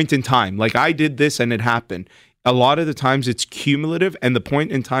a point in time. Like, I did this and it happened. A lot of the times it's cumulative, and the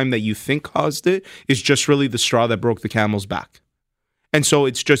point in time that you think caused it is just really the straw that broke the camel's back. And so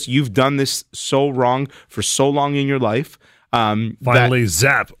it's just, you've done this so wrong for so long in your life. Finally,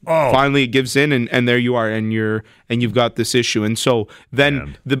 zap. Oh, finally it gives in, and there you are, and you've got this issue. And so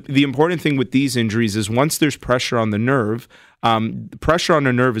then the important thing with these injuries is, once there's pressure on the nerve, pressure on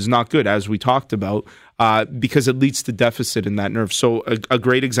a nerve is not good, as we talked about, because it leads to deficit in that nerve. So a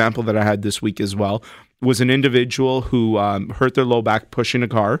great example that I had this week as well was an individual who hurt their low back pushing a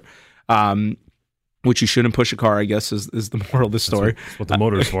car. Which you shouldn't push a car, I guess, is the moral of the story. That's what the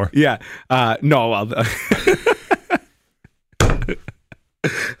motor is for. Yeah. No, well...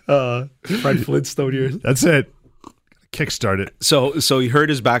 Fred Flintstone here. That's it. Kickstart it. So he hurt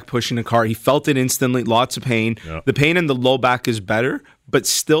his back pushing a car. He felt it instantly, lots of pain. Yep. The pain in the low back is better, but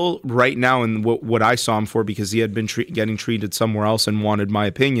still right now, and what I saw him for, because he had been getting treated somewhere else and wanted my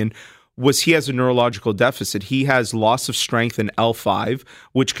opinion, was he has a neurological deficit. He has loss of strength in L5,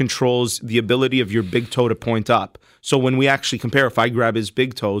 which controls the ability of your big toe to point up. So when we actually compare, if I grab his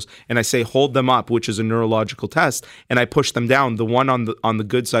big toes and I say hold them up, which is a neurological test, and I push them down, the one on the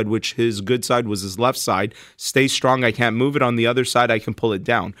good side, which his good side was his left side, stays strong. I can't move it. On the other side, I can pull it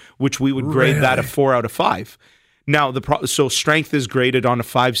down, which we would grade that a 4 out of 5. Now, so strength is graded on a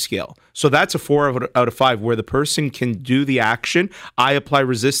 5 scale. So that's a 4 out of 5, where the person can do the action, I apply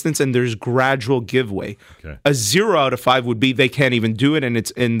resistance, and there's gradual giveaway. Okay. A 0 out of 5 would be they can't even do it,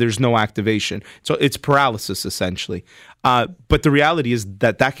 and there's no activation. So it's paralysis, essentially. But the reality is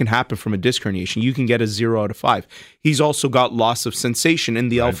that can happen from a disc herniation. You can get a 0 out of 5. He's also got loss of sensation in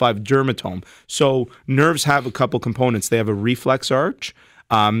the L5 dermatome. So nerves have a couple components. They have a reflex arch,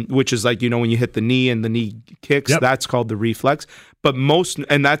 which is like, when you hit the knee and the knee kicks, that's called the reflex. But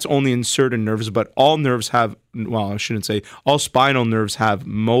and that's only in certain nerves, but all nerves have, well, I shouldn't say, all spinal nerves have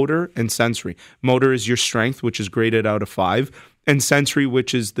motor and sensory. Motor is your strength, which is graded out of 5, and sensory,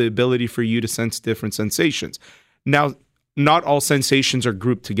 which is the ability for you to sense different sensations. Now, not all sensations are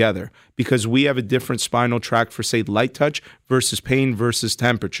grouped together, because we have a different spinal tract for, say, light touch versus pain versus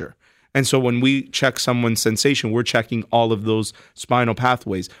temperature. And so when we check someone's sensation, we're checking all of those spinal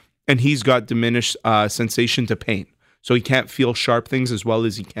pathways. And he's got diminished sensation to pain. So he can't feel sharp things as well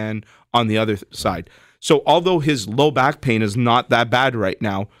as he can on the other side. So although his low back pain is not that bad right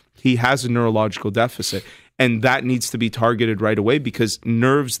now, he has a neurological deficit. And that needs to be targeted right away, because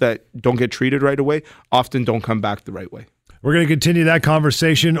nerves that don't get treated right away often don't come back the right way. We're going to continue that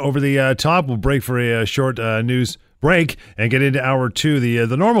conversation over the top. We'll break for a short news break and get into hour 2,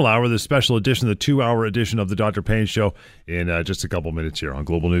 the normal hour, the special edition, the 2-hour edition of the Dr. Payne Show in just a couple minutes here on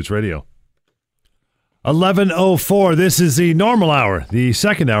Global News Radio. 11:04. This is the normal hour, the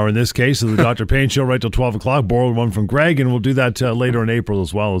second hour in this case of the Dr. Payne Show, right till 12 o'clock. Borrowed one from Greg, and we'll do that later in April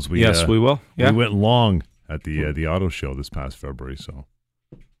as well. As we we will. Yeah. We went long at the auto show this past February, so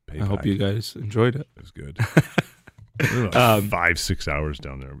I hope you guys enjoyed it. It was good. 5-6 hours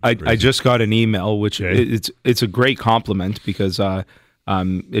down there. I just got an email, which it's a great compliment because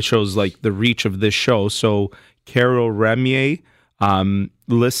it shows like the reach of this show. So Carol Remier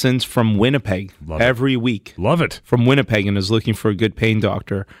listens from Winnipeg every week. Love it. From Winnipeg, and is looking for a good pain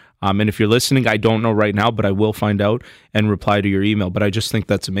doctor. And if you're listening, I don't know right now, but I will find out and reply to your email. But I just think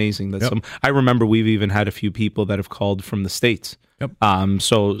that's amazing. I remember we've even had a few people that have called from the States. Yep.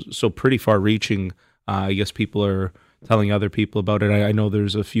 So pretty far reaching. I guess people are telling other people about it. I know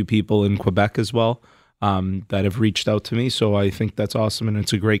there's a few people in Quebec as well that have reached out to me. So I think that's awesome, and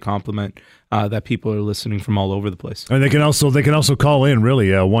it's a great compliment that people are listening from all over the place. And they can also call in, really.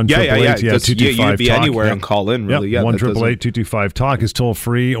 1-888-225-TALK. You could be anywhere and call in, really. 1-888-225-TALK is toll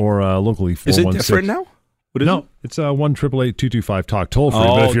free, or locally 416. Is it different now? What is it? It's 1-888-225-TALK toll free.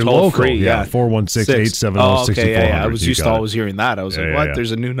 But if you're toll local, free, 416-870-6400. I was used to always hearing that. I was like, what?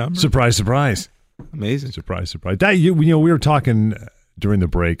 There's a new number? Surprise, surprise. Amazing. Surprise. That, we were talking during the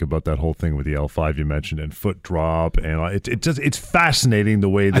break about that whole thing with the L5 you mentioned and foot drop, and it's fascinating the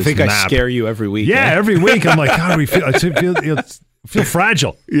way this I think map, I scare you every week. Yeah, every week I'm like, God, we feel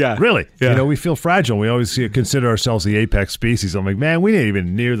fragile. Yeah, really. Yeah. We feel fragile. We always consider ourselves the apex species. I'm like, man, we ain't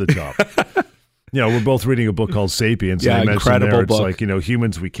even near the top. We're both reading a book called *Sapiens*. Yeah, and I mentioned incredible there, it's book. like,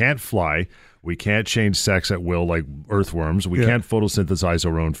 humans, we can't fly. We can't change sex at will like earthworms. We can't photosynthesize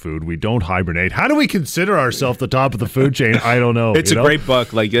our own food. We don't hibernate. How do we consider ourselves the top of the food chain? I don't know. It's a great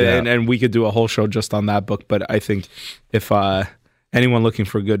book, and we could do a whole show just on that book. But I think if anyone looking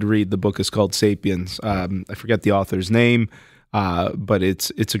for a good read, the book is called *Sapiens*. I forget the author's name, but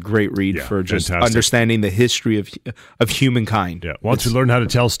it's a great read for just understanding the history of humankind. Yeah. Once we learn how to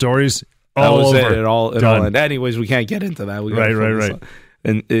tell stories, that all was over. It all. And anyways, we can't get into that. Right.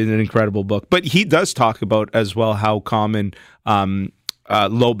 An incredible book. But he does talk about as well how common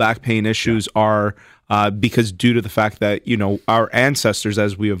low back pain issues are because due to the fact that, our ancestors,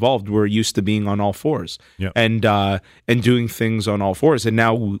 as we evolved, were used to being on all fours and doing things on all fours. And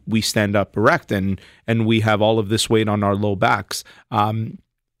now we stand up erect and we have all of this weight on our low backs. And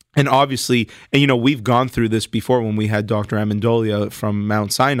obviously, we've gone through this before when we had Dr. Amendolia from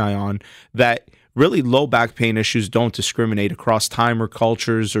Mount Sinai on, that really low back pain issues don't discriminate across time or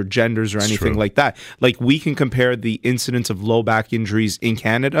cultures or genders or anything like that. Like, we can compare the incidence of low back injuries in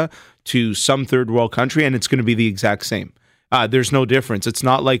Canada to some third world country, and it's going to be the exact same. There's no difference. It's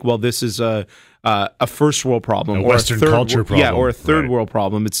not like, well, this is a first world problem, a Western culture problem, or a third world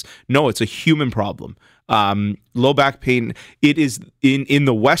problem. It's a human problem. Low back pain, it is in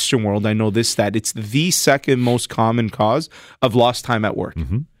the Western world, I know this, that it's the second most common cause of lost time at work.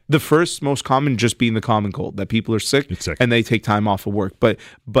 Mm-hmm. The first most common just being the common cold, that people are sick and they take time off of work. But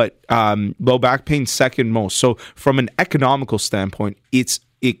low back pain, second most. So from an economical standpoint,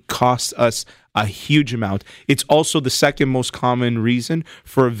 it costs us a huge amount. It's also the second most common reason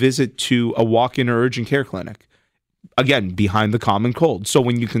for a visit to a walk-in or urgent care clinic. Again, behind the common cold. So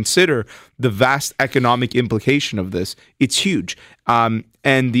when you consider the vast economic implication of this, it's huge. And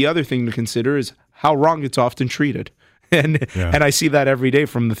the other thing to consider is how wrong it's often treated. And I see that every day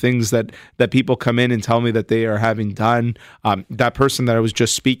from the things that people come in and tell me that they are having done. That person that I was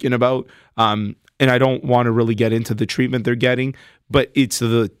just speaking about, and I don't want to really get into the treatment they're getting, but it's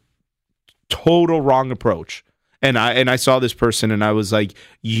the total wrong approach. And I saw this person and I was like,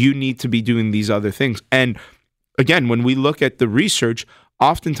 you need to be doing these other things. And again, when we look at the research,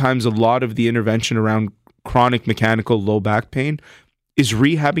 oftentimes a lot of the intervention around chronic mechanical low back pain is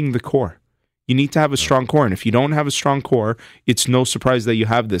rehabbing the core. You need to have a strong core. And if you don't have a strong core, it's no surprise that you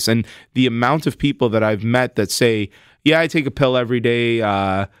have this. And the amount of people that I've met that say, I take a pill every day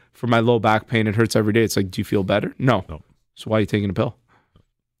for my low back pain. It hurts every day. It's like, do you feel better? No. So why are you taking a pill?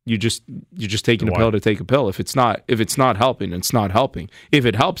 You're just taking a pill to take a pill. If it's not helping, it's not helping. If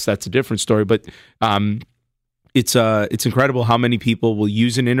it helps, that's a different story. But it's incredible how many people will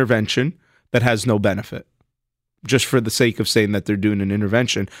use an intervention that has no benefit, just for the sake of saying that they're doing an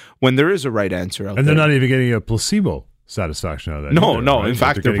intervention when there is a right answer out there. And they're not even getting a placebo satisfaction out of that. No. Right? In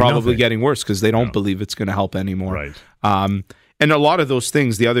fact, they're probably getting worse because they don't believe it's going to help anymore. Right. And a lot of those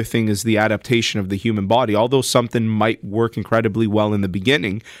things, the other thing is the adaptation of the human body. Although something might work incredibly well in the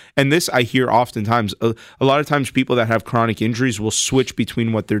beginning, and this I hear oftentimes, a lot of times people that have chronic injuries will switch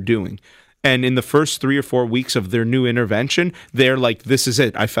between what they're doing. And in the first 3 or 4 weeks of their new intervention, they're like, this is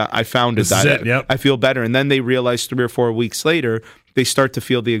it. I found it. Yep. I feel better. And then they realize 3 or 4 weeks later they start to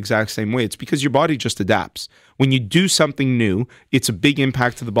feel the exact same way. It's because your body just adapts. When you do something new, it's a big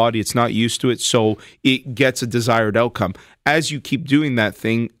impact to the body. It's not used to it, so it gets a desired outcome. As you keep doing that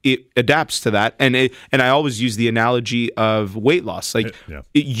thing, it adapts to that. And I always use the analogy of weight loss. Like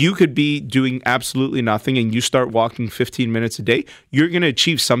you could be doing absolutely nothing and you start walking 15 minutes a day, you're going to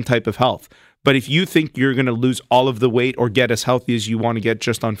achieve some type of health. But if you think you're going to lose all of the weight or get as healthy as you want to get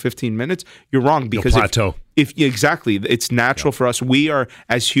just on 15 minutes, you're wrong. Because plateau. Exactly, it's natural for us. We are,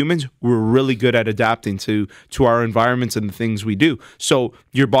 as humans, we're really good at adapting to our environments and the things we do. So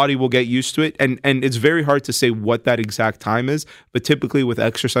your body will get used to it. And it's very hard to say what that exact time is. But typically with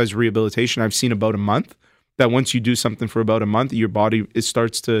exercise rehabilitation, I've seen about a month. That once you do something for about a month, your body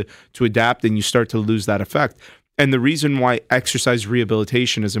starts to adapt and you start to lose that effect. And the reason why exercise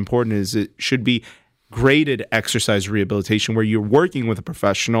rehabilitation is important is it should be graded exercise rehabilitation where you're working with a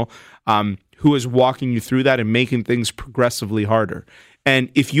professional who is walking you through that and making things progressively harder. And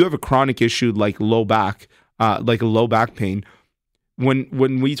if you have a chronic issue like low back, like a low back pain,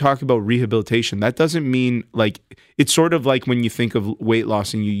 when we talk about rehabilitation, that doesn't mean like it's sort of like when you think of weight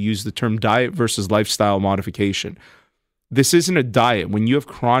loss and you use the term diet versus lifestyle modification. This isn't a diet. When you have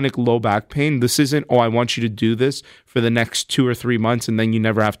chronic low back pain, this isn't, I want you to do this for the next 2 or 3 months and then you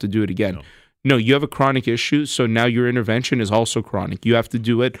never have to do it again. No, you have a chronic issue, so now your intervention is also chronic. You have to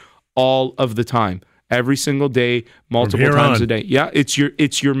do it all of the time, every single day, multiple times a day. Yeah, it's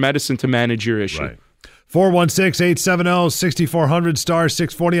your medicine to manage your issue. Right. 416-870-6400 star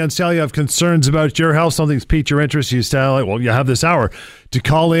 640 on sale. You have concerns about your health, something's piqued your interest. You say, well, you have this hour to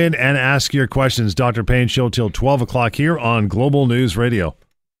call in and ask your questions. Dr. Payne Show till 12 o'clock here on Global News Radio.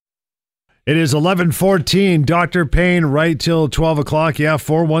 It is 11:14. Dr. Payne right till 12 o'clock. Yeah,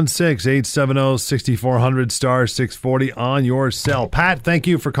 416-870-6400 star 640 on your cell. Pat, thank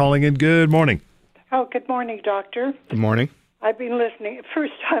you for calling in. Good morning. Oh, good morning, doctor. Good morning. I've been listening.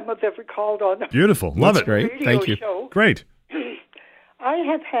 First time I've ever called on. Beautiful. Love it. Great. Thank you. Show. Great. I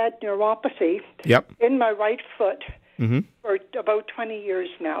have had neuropathy in my right foot for about 20 years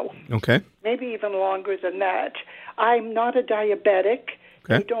now. Okay. Maybe even longer than that. I'm not a diabetic.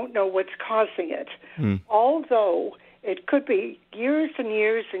 Okay. I don't know what's causing it. Although it could be years and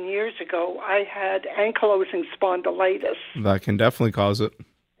years and years ago, I had ankylosing spondylitis. That can definitely cause it.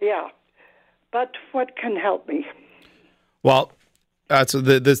 Yeah. But what can help me? Well, that's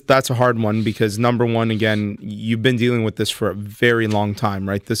a hard one because number one, again, you've been dealing with this for a very long time,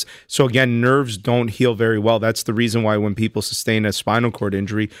 right? So again, nerves don't heal very well. That's the reason why when people sustain a spinal cord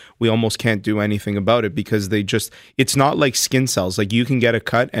injury, we almost can't do anything about it because it's not like skin cells. Like you can get a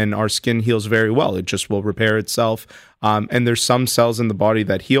cut and our skin heals very well. It just will repair itself. And there's some cells in the body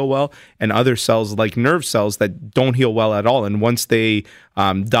that heal well and other cells like nerve cells that don't heal well at all. And once they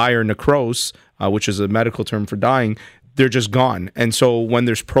die or necrose, which is a medical term for dying, they're just gone. And so when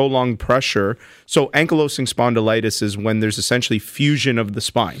there's prolonged pressure, so ankylosing spondylitis is when there's essentially fusion of the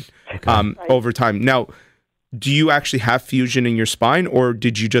spine over time. Now, do you actually have fusion in your spine or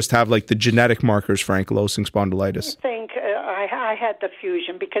did you just have like the genetic markers for ankylosing spondylitis? I think I had the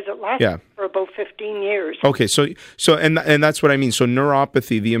fusion because it lasted for about 15 years. Okay, so and that's what I mean. So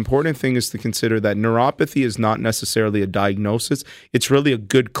neuropathy, the important thing is to consider that neuropathy is not necessarily a diagnosis. It's really a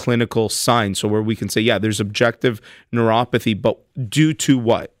good clinical sign. So where we can say, there's objective neuropathy, but due to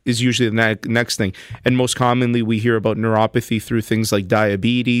what is usually the next thing. And most commonly we hear about neuropathy through things like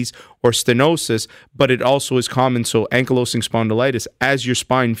diabetes or stenosis, but it also is common. So ankylosing spondylitis, as your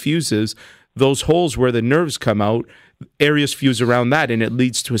spine fuses, those holes where the nerves come out, areas fuse around that, and it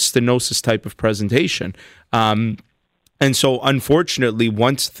leads to a stenosis type of presentation. And so, unfortunately,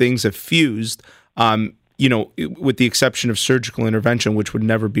 once things have fused, with the exception of surgical intervention, which would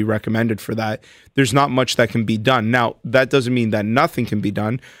never be recommended for that, there's not much that can be done. Now, that doesn't mean that nothing can be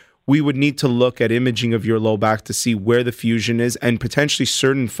done. We would need to look at imaging of your low back to see where the fusion is, and potentially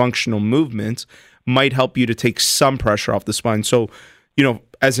certain functional movements might help you to take some pressure off the spine. So,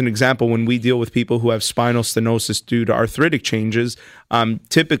 as an example, when we deal with people who have spinal stenosis due to arthritic changes,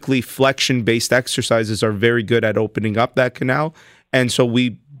 typically flexion-based exercises are very good at opening up that canal. And so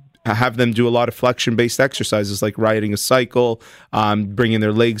we have them do a lot of flexion-based exercises like riding a cycle, bringing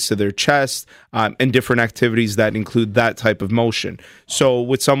their legs to their chest, and different activities that include that type of motion. So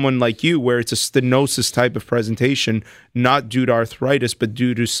with someone like you, where it's a stenosis type of presentation, not due to arthritis, but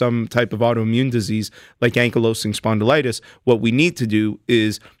due to some type of autoimmune disease like ankylosing spondylitis, what we need to do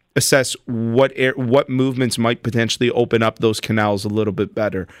is assess what movements might potentially open up those canals a little bit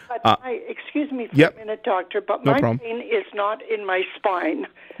better. But excuse me for a minute, doctor, but my pain is not in my spine.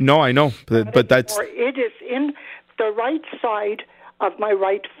 No, I know, but that's... It is in the right side of my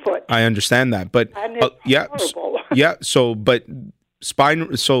right foot. I understand that, but and it's horrible. but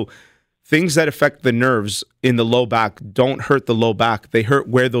spine. So things that affect the nerves in the low back don't hurt the low back. They hurt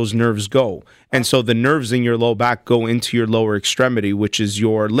where those nerves go. And so the nerves in your low back go into your lower extremity, which is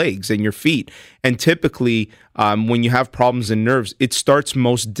your legs and your feet. And typically, when you have problems in nerves, it starts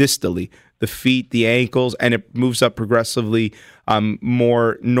most distally, the feet, the ankles, and it moves up progressively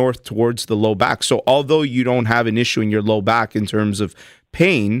more north towards the low back. So although you don't have an issue in your low back in terms of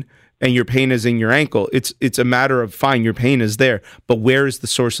pain, and your pain is in your ankle, it's a matter of, fine, your pain is there, but where is the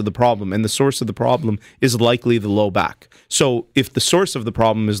source of the problem? And the source of the problem is likely the low back. So if the source of the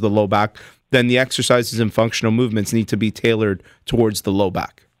problem is the low back, then the exercises and functional movements need to be tailored towards the low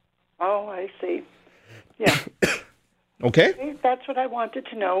back. Oh, I see. Yeah. Okay? That's what I wanted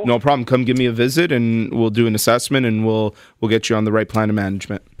to know. No problem. Come give me a visit, and we'll do an assessment, and we'll get you on the right plan of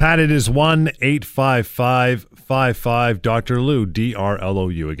management. Pat, it is 1-855-55 Dr. Lou,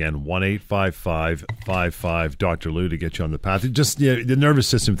 DRLOU. Again, 1-855-55 Dr. Lou to get you on the path. Just the nervous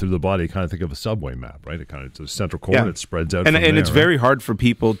system through the body, kind of think of a subway map, right? It's a central core and it spreads out. And there, it's very hard for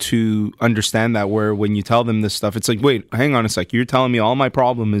people to understand that, where when you tell them this stuff, it's like, wait, hang on a sec. You're telling me all my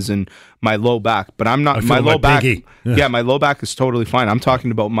problem is in my low back, but I'm not. My low back. Yeah, my low back is totally fine. I'm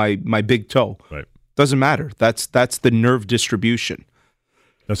talking about my big toe. Right. Doesn't matter. That's the nerve distribution.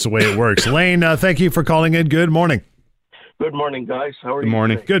 That's the way it works. Lane, thank you for calling in. Good morning. Good morning, guys. How are you? Good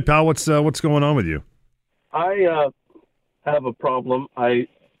morning. Today? Good, pal. What's going on with you? I have a problem. I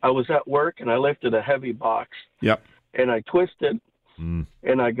was at work and I lifted a heavy box. Yep. And I twisted, and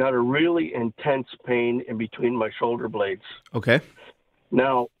I got a really intense pain in between my shoulder blades. Okay.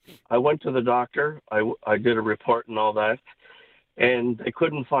 Now, I went to the doctor. I did a report and all that, and they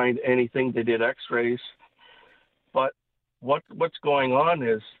couldn't find anything. They did X-rays, but what's going on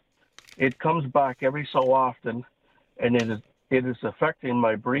is it comes back every so often, and it is affecting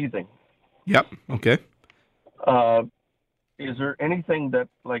my breathing. Yep. Okay. Is there anything that,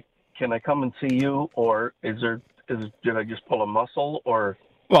 like, can I come and see you, or did I just pull a muscle, or?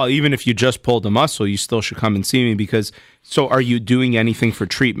 Well, even if you just pulled a muscle, you still should come and see me, because, so are you doing anything for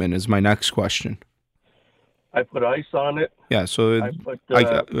treatment is my next question. I put ice on it. Yeah, so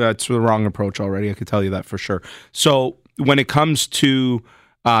that's the wrong approach already. I could tell you that for sure. So when it comes to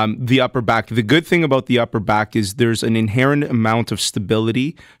the upper back, the good thing about the upper back is there's an inherent amount of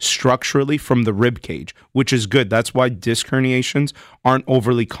stability structurally from the rib cage, which is good. That's why disc herniations aren't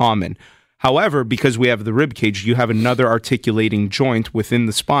overly common. However, because we have the rib cage, you have another articulating joint within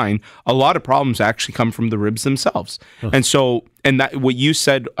the spine. A lot of problems actually come from the ribs themselves. And so, and that what you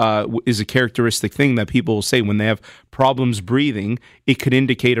said is a characteristic thing that people will say when they have problems breathing, it could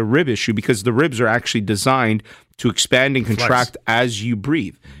indicate a rib issue, because the ribs are actually designed to expand and contract as you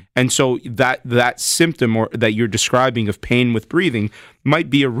breathe. And so that symptom or that you're describing of pain with breathing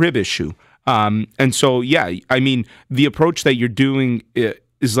might be a rib issue. And so, yeah, I mean, the approach that you're doing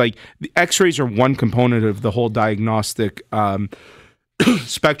is like, the x-rays are one component of the whole diagnostic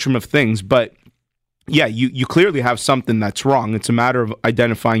spectrum of things. But yeah, you clearly have something that's wrong. It's a matter of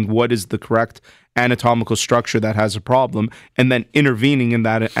identifying what is the correct anatomical structure that has a problem, and then intervening in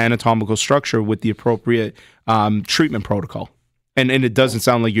that anatomical structure with the appropriate treatment protocol. And it doesn't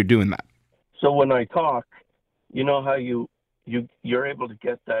sound like you're doing that. So when I talk, you know how you're able to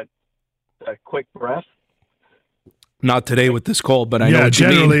get that quick breath? Not today with this cold, but I know what you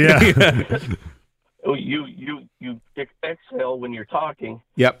mean. Yeah. You exhale when you're talking.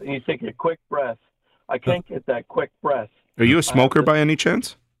 Yep. And you take a quick breath. I can't get that quick breath. Are you a smoker by any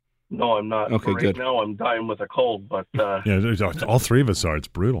chance? No, I'm not. Okay, right good. Now I'm dying with a cold, but yeah, all three of us are. It's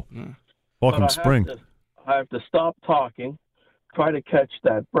brutal. Yeah. Welcome spring. I have to stop talking, try to catch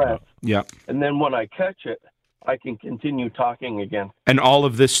that breath. Yeah. And then when I catch it, I can continue talking again. And all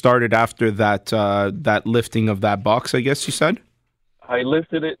of this started after that lifting of that box, I guess you said? I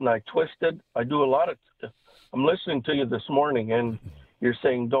lifted it and I twisted. I do a lot of. I'm listening to you this morning, and you're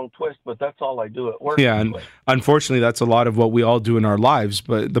saying don't twist, but that's all I do at work. Yeah, and unfortunately, that's a lot of what we all do in our lives.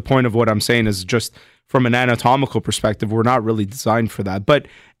 But the point of what I'm saying is just from an anatomical perspective, we're not really designed for that. But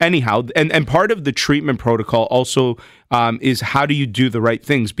anyhow, and part of the treatment protocol also is how do you do the right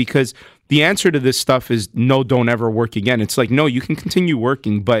things? Because the answer to this stuff is no, don't ever work again. It's like, no, you can continue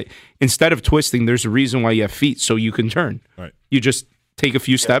working, but instead of twisting, there's a reason why you have feet, so you can turn. Right. You just take a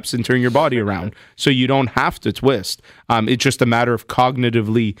few steps and turn your body around, so you don't have to twist. It's just a matter of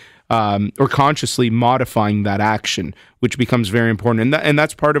cognitively or consciously modifying that action, which becomes very important. And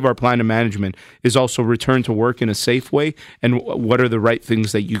that's part of our plan of management, is also return to work in a safe way, and what are the right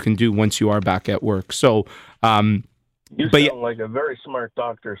things that you can do once you are back at work. So You sound like a very smart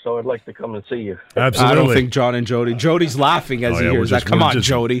doctor, so I'd like to come and see you. Absolutely. I don't think John and Jody. Jody's laughing as he hears that. Come on,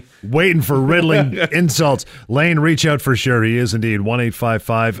 Jody. Waiting for riddling insults. Lane, reach out for sure. He is indeed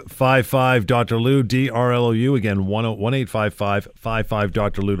 1-855-55 Dr. Lou, DRLOU. Again, 1-855-55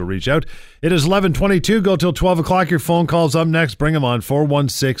 Dr. Lou to reach out. It is 11:22. Go till 12 o'clock. Your phone calls up next. Bring them on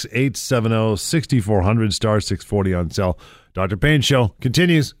 416-870-6400 star 640 on cell. Dr. Payne Show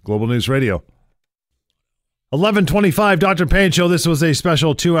continues. Global News Radio. 11:25, Dr. Payne Show. This was a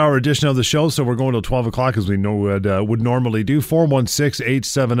special 2-hour edition of the show, so we're going till 12 o'clock as we know would normally do.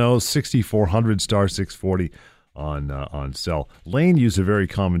 416-870-6400 star 640 on cell. Lane used a very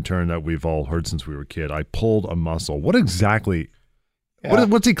common term that we've all heard since we were a kid. I pulled a muscle. What exactly? Yeah.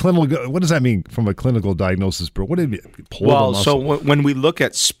 What does that mean from a clinical diagnosis? What did you pull a muscle? So when we look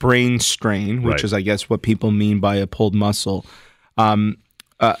at sprain strain, which is I guess what people mean by a pulled muscle,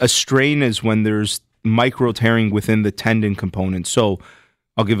 a strain is when there's micro tearing within the tendon component. So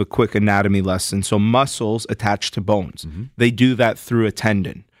I'll give a quick anatomy lesson. So muscles attached to bones, they do that through a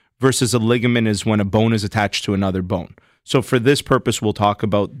tendon, versus a ligament is when a bone is attached to another bone. So for this purpose, we'll talk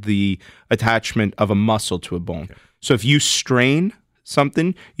about the attachment of a muscle to a bone. Okay. So if you strain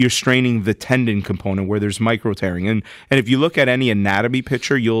something, you're straining the tendon component where there's micro tearing. And if you look at any anatomy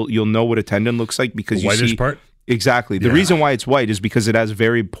picture, you'll know what a tendon looks like because the whitish part? Exactly. The reason why it's white is because it has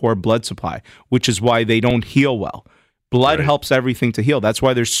very poor blood supply, which is why they don't heal well. Blood helps everything to heal. That's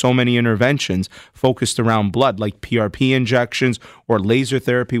why there's so many interventions focused around blood, like PRP injections or laser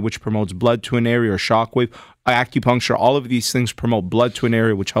therapy, which promotes blood to an area, or shockwave, acupuncture. All of these things promote blood to an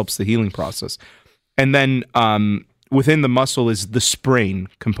area, which helps the healing process. And then within the muscle is the sprain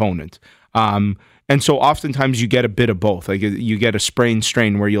component. And so oftentimes you get a bit of both. Like you get a sprain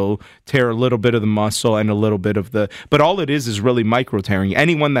strain where you'll tear a little bit of the muscle and a little bit of but all it is really micro tearing.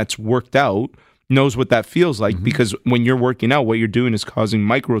 Anyone that's worked out knows what that feels like because when you're working out, what you're doing is causing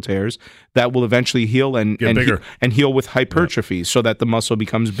micro tears that will eventually heal and heal with hypertrophy so that the muscle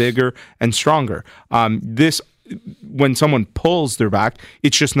becomes bigger and stronger. When someone pulls their back,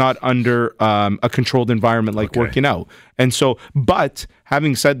 it's just not under a controlled environment like working out. And so, but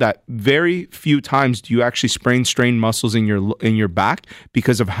having said that, very few times do you actually strain muscles in your back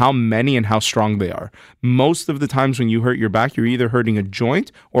because of how many and how strong they are. Most of the times when you hurt your back, you're either hurting a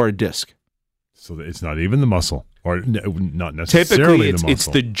joint or a disc. So it's not even the muscle, or not necessarily the muscle. Typically, it's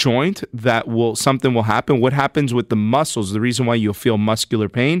the joint that something will happen. What happens with the muscles, the reason why you'll feel muscular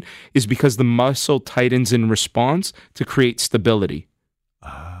pain is because the muscle tightens in response to create stability.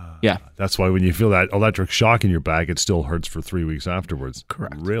 Yeah. That's why when you feel that electric shock in your back, it still hurts for 3 weeks afterwards.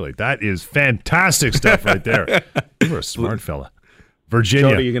 Correct. Really? That is fantastic stuff right there. You're a smart fella.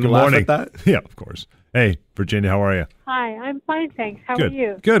 Virginia, Jody, you going to laugh at that? Yeah, of course. Hey, Virginia, how are you? Hi, I'm fine, thanks. How are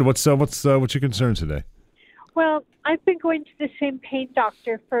you? Good. What's your concern today? Well, I've been going to the same pain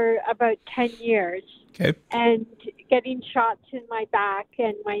doctor for about 10 years. Okay. And getting shots in my back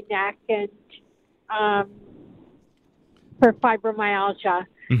and my neck and for fibromyalgia.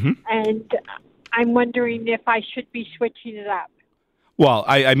 And I'm wondering if I should be switching it up. Well,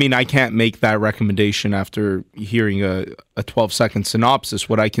 I mean, I can't make that recommendation after hearing a 12-second synopsis.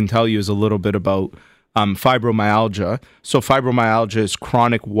 What I can tell you is a little bit about fibromyalgia. So fibromyalgia is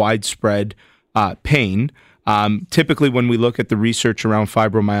chronic, widespread pain. Typically, when we look at the research around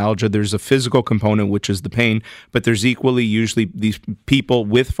fibromyalgia, there's a physical component, which is the pain, but there's usually these people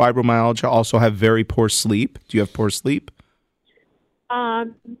with fibromyalgia also have very poor sleep. Do you have poor sleep?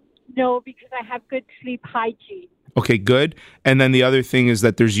 No, because I have good sleep hygiene. Okay, good. And then the other thing is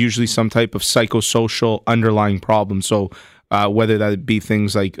that there's usually some type of psychosocial underlying problem. So whether that be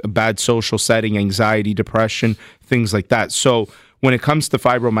things like a bad social setting, anxiety, depression, things like that. So when it comes to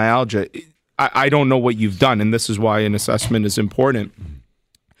fibromyalgia, I don't know what you've done, and this is why an assessment is important.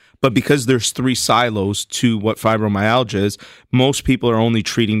 But because there's 3 silos to what fibromyalgia is, most people are only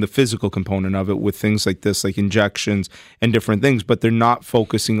treating the physical component of it with things like this, like injections and different things, but they're not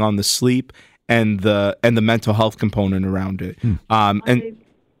focusing on the sleep and the mental health component around it. I'm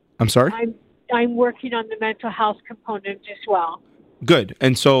sorry? I'm working on the mental health component as well. Good.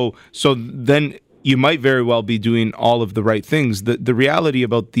 And so then you might very well be doing all of the right things. The reality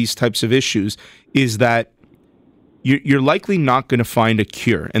about these types of issues is that you're likely not going to find a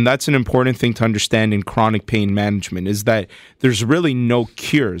cure. And that's an important thing to understand in chronic pain management, is that there's really no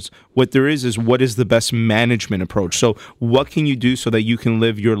cures. What there is what is the best management approach. So what can you do so that you can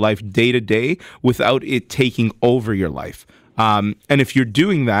live your life day to day without it taking over your life? And if you're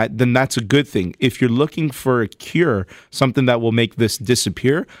doing that, then that's a good thing. If you're looking for a cure, something that will make this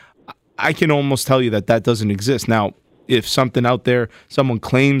disappear, I can almost tell you that doesn't exist. Now, if something out there, someone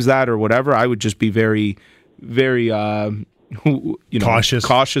claims that or whatever, I would just be very very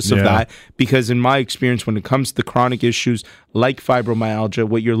cautious of that, because in my experience, when it comes to chronic issues like fibromyalgia,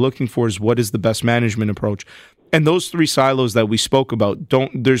 what you're looking for is what is the best management approach. And those three silos that we spoke about,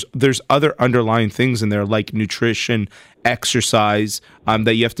 there's other underlying things in there like nutrition, exercise,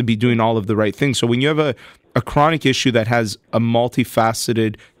 that you have to be doing all of the right things. So when you have a chronic issue that has a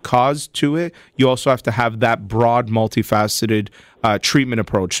multifaceted cause to it, you also have to have that broad, multifaceted treatment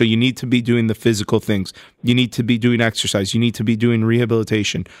approach. So you need to be doing the physical things. You need to be doing exercise. You need to be doing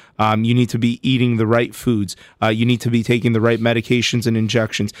rehabilitation. You need to be eating the right foods. You need to be taking the right medications and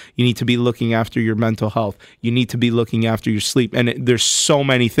injections. You need to be looking after your mental health. You need to be looking after your sleep. And there's so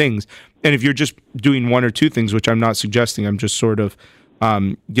many things. And if you're just doing one or two things, which I'm not suggesting, I'm just sort of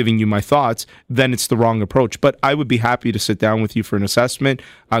giving you my thoughts, then it's the wrong approach. But I would be happy to sit down with you for an assessment,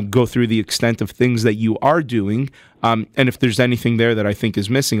 go through the extent of things that you are doing, and if there's anything there that I think is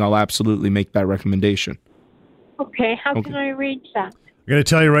missing, I'll absolutely make that recommendation. Okay, how can I arrange that? I'm going to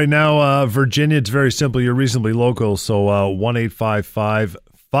tell you right now, Virginia, it's very simple. You're reasonably local, so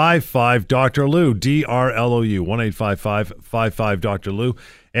 1-855-55 Dr. Lou, DRLOU, 1-855-55 Dr. Lou.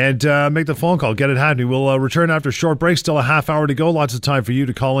 And make the phone call. Get it happening. We'll return after a short break. Still a half hour to go. Lots of time for you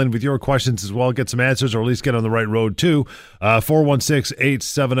to call in with your questions as well. Get some answers, or at least get on the right road too.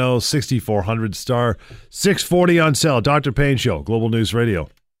 416-870-6400 star 640 on sale. Dr. Payne Show, Global News Radio.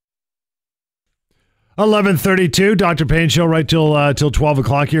 11:32, Dr. Payne Show, right till 12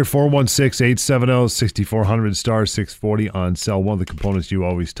 o'clock here. 416-870-6400 star 640 on sale. One of the components you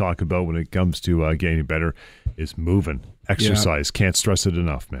always talk about when it comes to getting better is moving. Exercise. Yeah. Can't stress it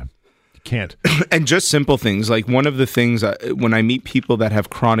enough, man. You can't. And just simple things. Like one of the things, when I meet people that have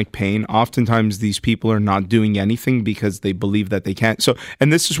chronic pain, oftentimes these people are not doing anything because they believe that they can't. So,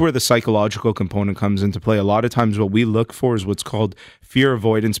 and this is where the psychological component comes into play. A lot of times what we look for is what's called fear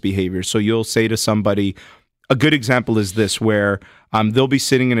avoidance behavior. So you'll say to somebody, a good example is this, where they'll be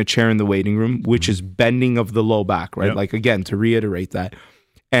sitting in a chair in the waiting room, which is bending of the low back, right? Yep. Like, again, to reiterate that.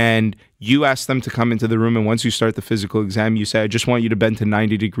 And you ask them to come into the room, and once you start the physical exam, you say, I just want you to bend to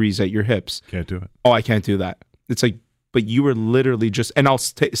 90 degrees at your hips. Can't do it. Oh, I can't do that. It's like, but you were literally just, and I'll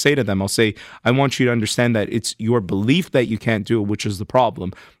say to them, I'll say, I want you to understand that it's your belief that you can't do it, which is the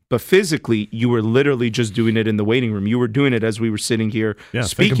problem. But physically, you were literally just doing it in the waiting room. You were doing it as we were sitting here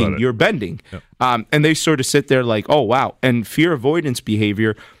speaking. You're bending. Yep. And they sort of sit there like, oh, wow. And fear avoidance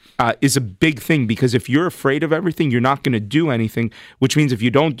behavior is a big thing, because if you're afraid of everything, you're not going to do anything, which means if you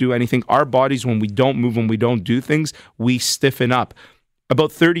don't do anything, our bodies, when we don't move, when we don't do things, we stiffen up.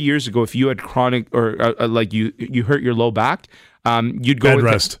 About 30 years ago, if you had chronic or like you hurt your low back, you'd go bed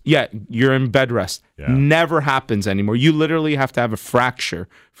rest. You're in bed rest. Yeah. Never happens anymore. You literally have to have a fracture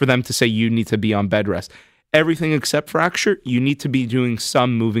for them to say you need to be on bed rest. Everything except fracture, you need to be doing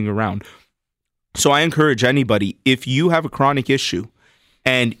some moving around. So I encourage anybody, if you have a chronic issue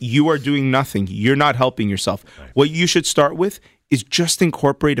and you are doing nothing, you're not helping yourself. Right. What you should start with is just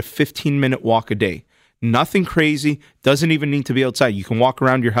incorporate a 15-minute walk a day. Nothing crazy. Doesn't even need to be outside. You can walk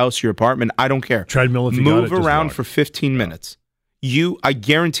around your house, your apartment. I don't care. Treadmill if you Move got it, around for 15 minutes. I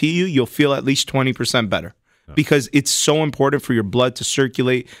guarantee you'll feel at least 20% better. Because it's so important for your blood to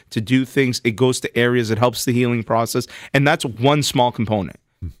circulate, to do things. It goes to areas. It helps the healing process. And that's one small component.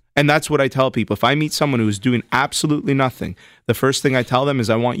 And that's what I tell people. If I meet someone who is doing absolutely nothing, the first thing I tell them is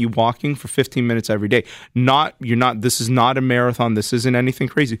I want you walking for 15 minutes every day. This is not a marathon. This isn't anything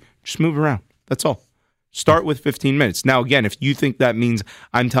crazy. Just move around. That's all. Start with 15 minutes. Now, again, if you think that means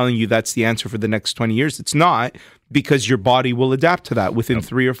I'm telling you that's the answer for the next 20 years, it's not, because your body will adapt to that within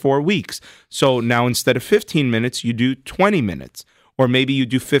 3 or 4 weeks. So now instead of 15 minutes, you do 20 minutes. Or maybe you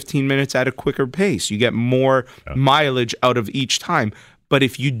do 15 minutes at a quicker pace. You get more mileage out of each time. But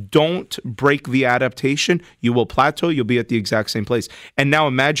if you don't break the adaptation, you will plateau. You'll be at the exact same place. And now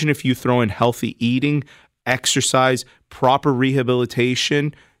imagine if you throw in healthy eating, exercise, proper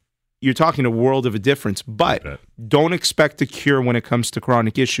rehabilitation. You're talking a world of a difference. But don't expect a cure when it comes to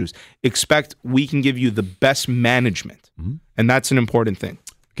chronic issues. Expect we can give you the best management. Mm-hmm. And that's an important thing.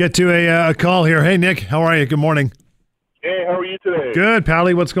 Get to a call here. Hey, Nick, how are you? Good morning. Hey, how are you today? Good,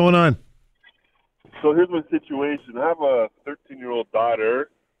 Pally. What's going on? So here's my situation. I have a 13-year-old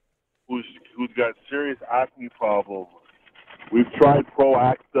daughter who's got serious acne problems. We've tried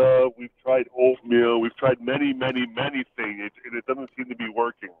Proacta, we've tried oatmeal, we've tried many, many, many things, and it doesn't seem to be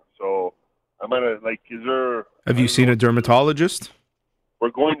working. So I'm at Have you seen a dermatologist? We're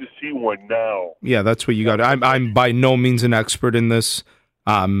going to see one now. Yeah, that's what you got. I'm by no means an expert in this.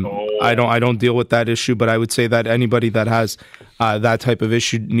 I don't deal with that issue, but I would say that anybody that has that type of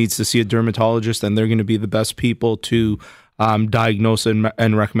issue needs to see a dermatologist, and they're going to be the best people to diagnose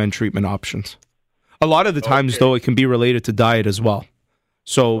and recommend treatment options. A lot of the times, though, it can be related to diet as well.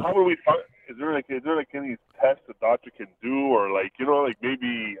 So how would we find? Is there like any tests the doctor can do, or like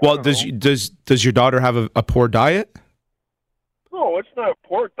maybe? Well, does your daughter have a poor diet? No, it's not a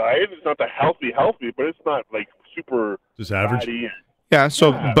poor diet. It's not the healthy, but it's not like super just average. fatty. Yeah.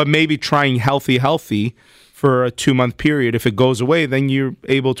 So, but maybe trying healthy for a 2-month period. If it goes away, then you're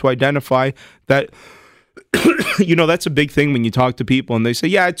able to identify that. That's a big thing when you talk to people and they say,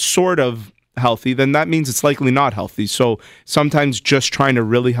 "Yeah, it's sort of healthy," then that means it's likely not healthy. So sometimes just trying a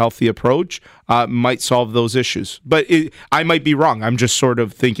really healthy approach might solve those issues. But I might be wrong. I'm just sort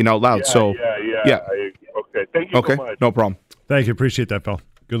of thinking out loud. Yeah. Okay. Thank you so much. No problem. Thank you. Appreciate that, pal.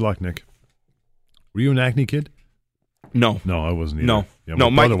 Good luck, Nick. Were you an acne kid? No. No, I wasn't either. No. Yeah, my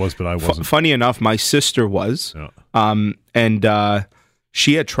brother was, but I wasn't. Funny enough, my sister was. Yeah. And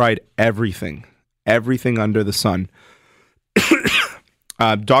she had tried everything under the sun.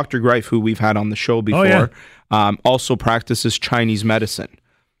 Dr. Greif, who we've had on the show before, also practices Chinese medicine.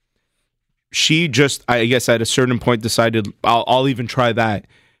 She just, I guess at a certain point decided, I'll even try that.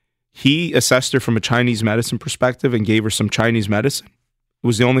 He assessed her from a Chinese medicine perspective and gave her some Chinese medicine. It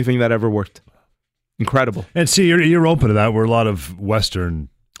was the only thing that ever worked. Incredible. And see, you're open to that, where a lot of Western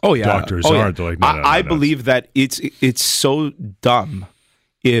doctors aren't. They're like, no, I believe that it's so dumb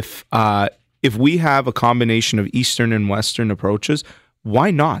if we have a combination of Eastern and Western approaches. Why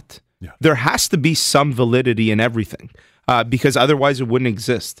not? Yeah. There has to be some validity in everything because otherwise it wouldn't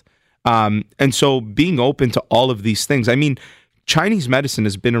exist. And so being open to all of these things, I mean, Chinese medicine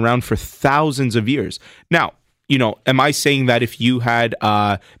has been around for thousands of years. Now, am I saying that if you had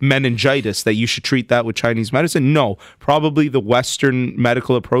meningitis that you should treat that with Chinese medicine? No, probably the Western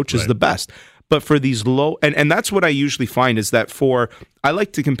medical approach is the best. But for these low, and that's what I usually find is that I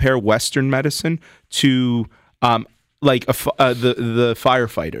like to compare Western medicine to the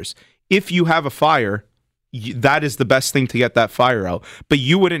firefighters. If you have a fire, that is the best thing to get that fire out. But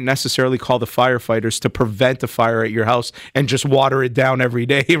you wouldn't necessarily call the firefighters to prevent a fire at your house and just water it down every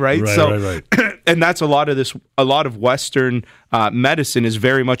day, right? Right. And that's a lot of Western medicine is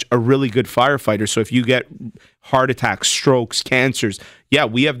very much a really good firefighter. So if you get heart attacks, strokes, cancers,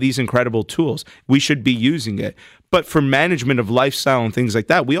 we have these incredible tools. We should be using it. But for management of lifestyle and things like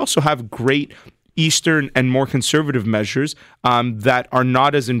that, we also have great Eastern and more conservative measures that are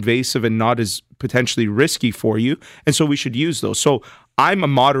not as invasive and not as potentially risky for you. And so we should use those. So I'm a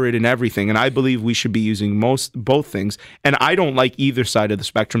moderate in everything, and I believe we should be using both things. And I don't like either side of the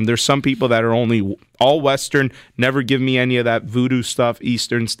spectrum. There's some people that are only all Western, never give me any of that voodoo stuff,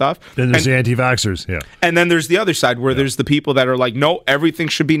 Eastern stuff. Then there's the anti-vaxxers, yeah. And then there's the other side where there's the people that are like, no, everything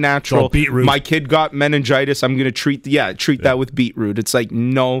should be natural. Beetroot. My kid got meningitis. I'm going to treat that with beetroot. It's like,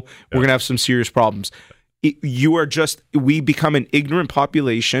 no, we're going to have some serious problems. We become an ignorant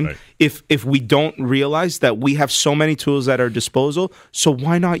population if we don't realize that we have so many tools at our disposal. So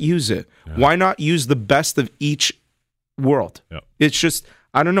why not use it? Yeah. Why not use the best of each world? Yeah. It's just,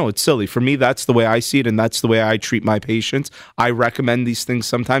 I don't know, it's silly. For me, that's the way I see it, and that's the way I treat my patients. I recommend these things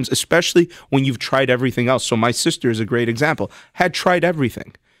sometimes, especially when you've tried everything else. So my sister is a great example, had tried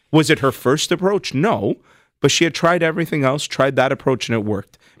everything. Was it her first approach? No, but she had tried everything else, tried that approach, and it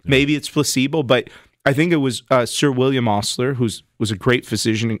worked. Yeah. Maybe it's placebo, but I think it was Sir William Osler, who was a great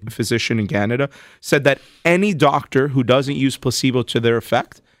physician in Canada, said that any doctor who doesn't use placebo to their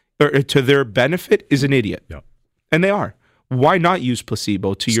effect or to their benefit is an idiot. Yeah. And they are. Why not use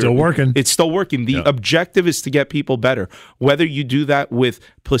placebo to your... Still working. It's still working. The objective is to get people better. Whether you do that with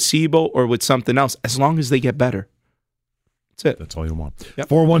placebo or with something else, as long as they get better. That's it. That's all you want. Yep.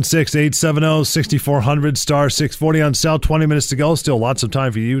 416-870-6400, star 640 on cell. 20 minutes to go. Still lots of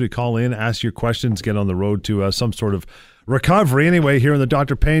time for you to call in, ask your questions, get on the road to some sort of recovery. Anyway, here in the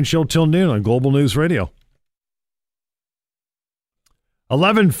Dr. Payne Show till noon on Global News Radio.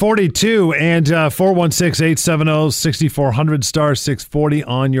 11:42 and 416-870-6400, star 640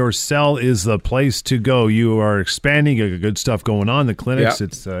 on your cell is the place to go. You are expanding. You got good stuff going on. The clinics,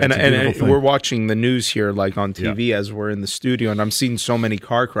 it's a beautiful thing. We're watching the news here like on TV as we're in the studio, and I'm seeing so many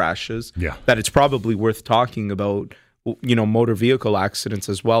car crashes that it's probably worth talking about, motor vehicle accidents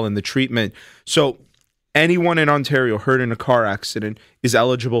as well and the treatment. So anyone in Ontario hurt in a car accident is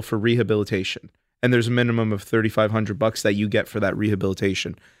eligible for rehabilitation. And there's a minimum of $3,500 that you get for that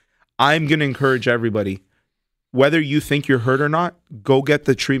rehabilitation. I'm going to encourage everybody, whether you think you're hurt or not, go get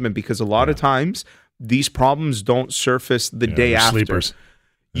the treatment, because a lot of times these problems don't surface the day after. Sleepers.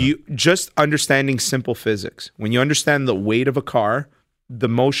 You just understanding simple physics. When you understand the weight of a car, the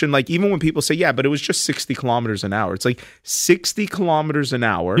motion. Like even when people say, yeah, but it was just 60 kilometers an hour. It's like 60 kilometers an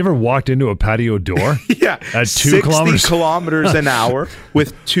hour. You ever walked into a patio door? Yeah. At 2 60 kilometers? kilometers an hour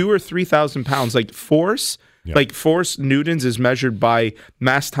with 2,000 or 3,000 pounds. Like force, like force newtons is measured by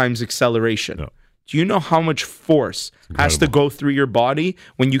mass times acceleration. No. Do you know how much force has to go through your body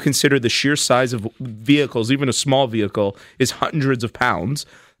when you consider the sheer size of vehicles? Even a small vehicle is hundreds of pounds.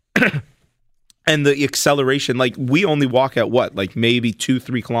 And the acceleration, like we only walk at what? Like maybe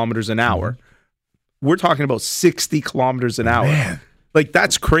 2-3 kilometers an hour. We're talking about 60 kilometers an hour. Man. Like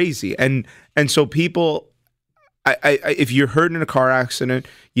that's crazy. And so people, if you're hurt in a car accident,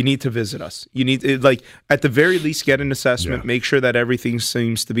 you need to visit us. You need to, like, at the very least, get an assessment, make sure that everything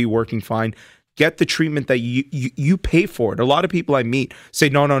seems to be working fine. Get the treatment that you pay for it. A lot of people I meet say,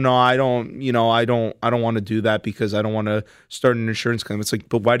 no, I don't want to do that because I don't want to start an insurance claim. It's like,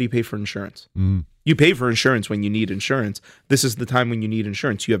 but why do you pay for insurance? You pay for insurance when you need insurance. This is the time when you need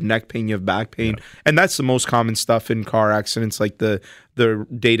insurance. You have neck pain, you have back pain, and that's the most common stuff in car accidents. Like the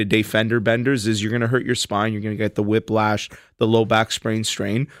day-to-day fender benders is you're going to hurt your spine, you're going to get the whiplash, the low back sprain,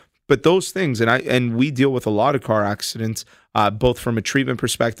 strain. But those things, and we deal with a lot of car accidents, both from a treatment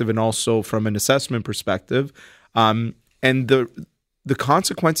perspective and also from an assessment perspective, and the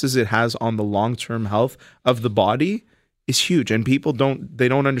consequences it has on the long-term health of the body is huge, and people don't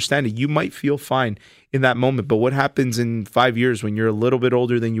understand it. You might feel fine in that moment, but what happens in 5 years when you're a little bit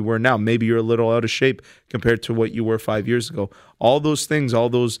older than you were now? Maybe you're a little out of shape compared to what you were 5 years ago. All those things,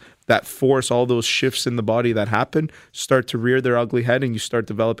 that force, all those shifts in the body that happen start to rear their ugly head, and you start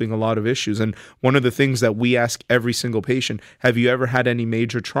developing a lot of issues. And one of the things that we ask every single patient, have you ever had any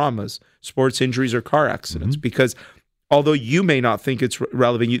major traumas, sports injuries, or car accidents? Because although you may not think it's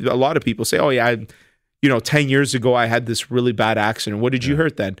relevant, a lot of people say, oh yeah, 10 years ago, I had this really bad accident. What did you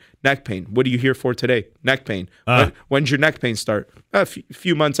hurt then? Neck pain. What are you here for today? Neck pain. When's your neck pain start? A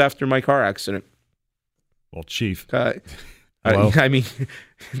few months after my car accident. Well, Chief. I mean,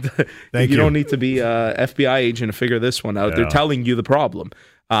 you don't need to be a FBI agent to figure this one out. Yeah. They're telling you the problem.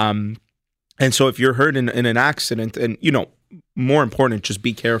 And so if you're hurt in an accident, and, more important, just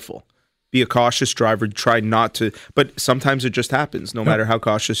be careful. Be a cautious driver. Try not to. But sometimes it just happens. No matter how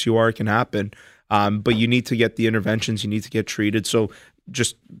cautious you are, it can happen. But you need to get the interventions. You need to get treated. So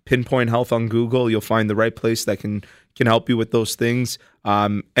just pinpoint health on Google. You'll find the right place that can help you with those things.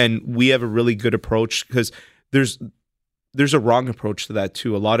 And we have a really good approach because there's a wrong approach to that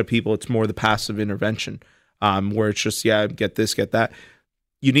too. A lot of people, it's more the passive intervention where it's just, get this, get that.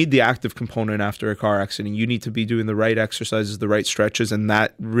 You need the active component after a car accident. You need to be doing the right exercises, the right stretches, and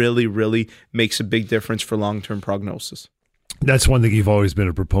that really, really makes a big difference for long-term prognosis. That's one thing you've always been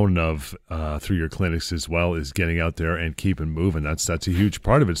a proponent of through your clinics as well, is getting out there and keeping moving. That's a huge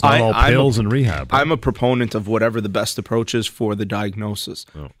part of it. It's not all pills and rehab. Right? I'm a proponent of whatever the best approach is for the diagnosis.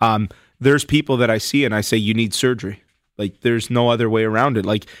 Oh. There's people that I see and I say, you need surgery. Like, there's no other way around it.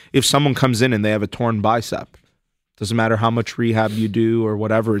 Like, if someone comes in and they have a torn bicep, doesn't matter how much rehab you do or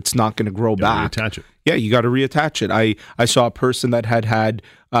whatever, it's not going to grow back. Reattach it. Yeah, you got to reattach it. I saw a person that had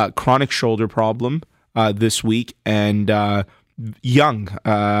chronic shoulder problem this week, and young,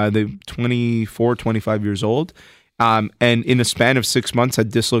 they're 24, 25 years old, and in a span of 6 months had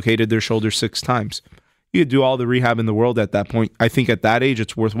dislocated their shoulder 6 times. You could do all the rehab in the world at that point. I think at that age,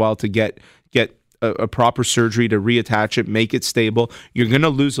 it's worthwhile to get a proper surgery to reattach it, make it stable. You're going to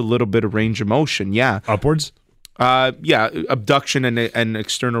lose a little bit of range of motion, Upwards? Abduction and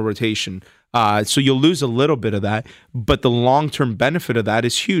external rotation. So you'll lose a little bit of that, but the long-term benefit of that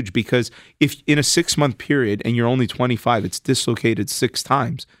is huge because if in a 6-month period and you're only 25, it's dislocated 6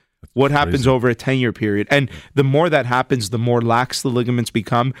 times. What happens over a 10-year period? And the more that happens, the more lax the ligaments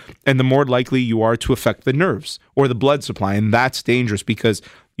become, and the more likely you are to affect the nerves or the blood supply. And that's dangerous because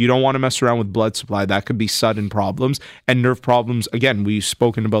you don't want to mess around with blood supply. That could be sudden problems. And nerve problems, again, we've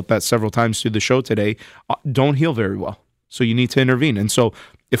spoken about that several times through the show today, don't heal very well. So you need to intervene. And so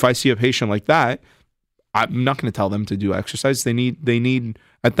if I see a patient like that, I'm not going to tell them to do exercise. They need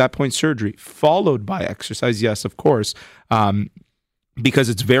at that point surgery, followed by exercise. Yes, of course. Because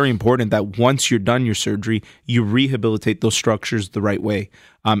it's very important that once you're done your surgery, you rehabilitate those structures the right way.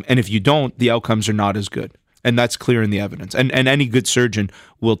 And if you don't, the outcomes are not as good. And that's clear in the evidence. And any good surgeon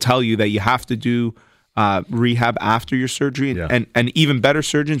will tell you that you have to do rehab after your surgery. Yeah. And even better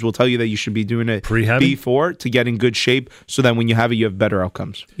surgeons will tell you that you should be doing it before to get in good shape so that when you have it, you have better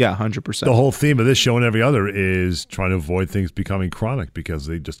outcomes. Yeah, 100%. The whole theme of this show and every other is trying to avoid things becoming chronic because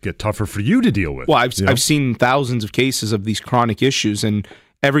they just get tougher for you to deal with. Well, I've seen thousands of cases of these chronic issues, and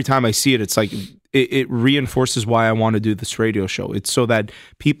every time I see it, it's like it reinforces why I want to do this radio show. It's so that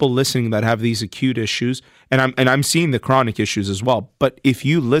people listening that have these acute issues, and I'm seeing the chronic issues as well. But if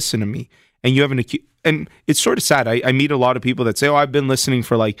you listen to me and you have an acute, and it's sort of sad. I meet a lot of people that say, "Oh, I've been listening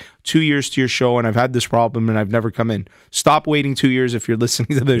for like 2 years to your show, and I've had this problem, and I've never come in." Stop waiting 2 years if you're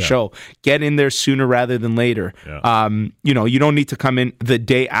listening to the show. Get in there sooner rather than later. Yeah. You don't need to come in the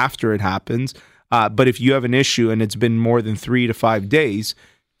day after it happens. But if you have an issue and it's been more than 3 to 5 days,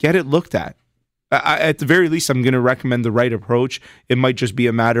 get it looked at. At the very least, I'm going to recommend the right approach. It might just be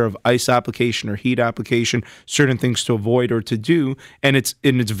a matter of ice application or heat application, certain things to avoid or to do, and it's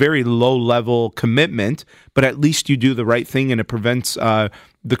very low level commitment. But at least you do the right thing, and it prevents the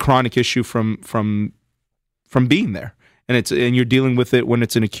chronic issue from being there. And you're dealing with it when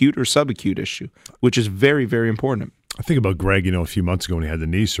it's an acute or subacute issue, which is very, very important. I think about Greg, a few months ago when he had the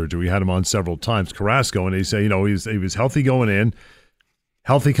knee surgery. We had him on several times, Carrasco, and he said, he was healthy going in,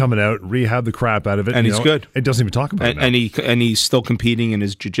 healthy coming out, rehab the crap out of it. And he's good. It doesn't even talk about it now. And he's still competing in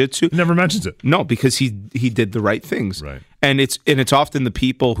his jiu-jitsu. He never mentions it. No, because he did the right things. Right. And it's often the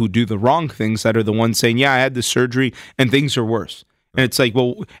people who do the wrong things that are the ones saying, yeah, I had this surgery and things are worse. And it's like,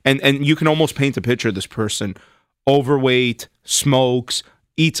 well, and you can almost paint a picture of this person, overweight, smokes,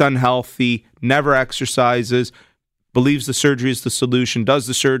 eats unhealthy, never exercises, believes the surgery is the solution, does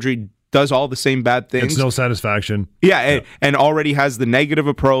the surgery, does all the same bad things. It's no satisfaction. Yeah, and already has the negative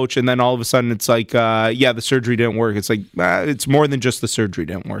approach, and then all of a sudden it's like, the surgery didn't work. It's like, it's more than just the surgery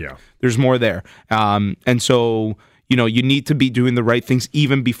didn't work. Yeah. There's more there. And so, you need to be doing the right things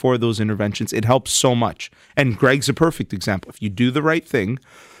even before those interventions. It helps so much. And Greg's a perfect example. If you do the right thing,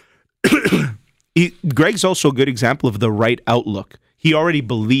 Greg's also a good example of the right outlook. He already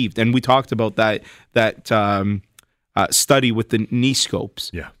believed, and we talked about that study with the knee scopes,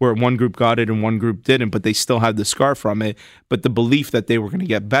 where one group got it and one group didn't, but they still had the scar from it. But the belief that they were going to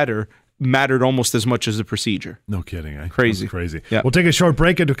get better mattered almost as much as the procedure. No kidding. Eh? Crazy. That's crazy. Yeah. We'll take a short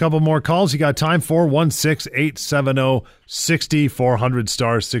break into a couple more calls. You got time for 1-6-870-60-400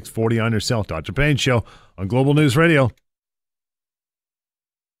 star 640 on your cell. Dr. Payne Show on Global News Radio.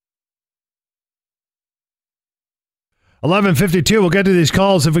 $11:52. We'll get to these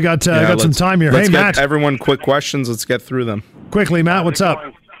calls if we got some time here. Hey, Matt. Everyone, quick questions. Let's get through them. Quickly, Matt, what's up?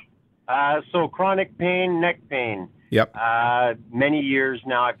 So chronic pain, neck pain. Yep. Many years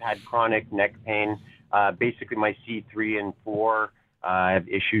now I've had chronic neck pain. Basically my C3 and 4, I have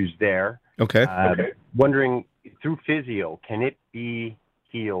issues there. Okay. Wondering, through physio, can it be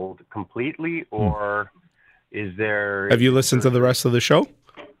healed completely, or is there... Have you listened to the rest of the show?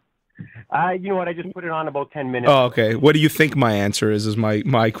 You know what? I just put it on about 10 minutes. Oh, okay. What do you think my answer is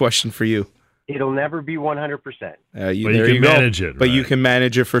my question for you. It'll never be 100%. You can manage it. But right. you can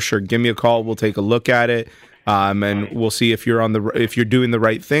manage it for sure. Give me a call. We'll take a look at it, and we'll see if you're if you're doing the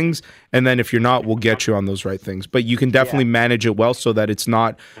right things. And then if you're not, we'll get you on those right things. But you can definitely manage it well so that it's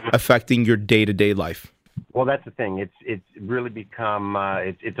not affecting your day-to-day life. Well, that's the thing. It's really become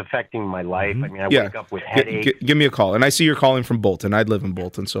it's affecting my life. I mean, I wake up with headaches. Give me a call. And I see you're calling from Bolton. I'd live in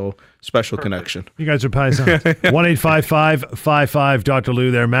Bolton, so special connection. You guys are paisans. 1-855-55 Dr.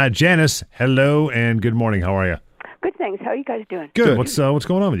 Lou there. Matt, Janice, hello and good morning. How are you? Good, thanks. How are you guys doing? Good. What's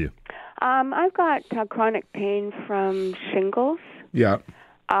going on with you? I've got chronic pain from shingles. Yeah.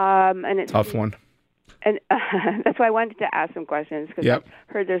 And it's tough one. And that's why I wanted to ask some questions, because I've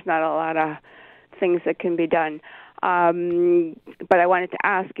heard there's not a lot of things that can be done. But I wanted to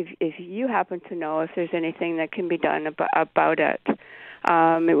ask if you happen to know if there's anything that can be done about it.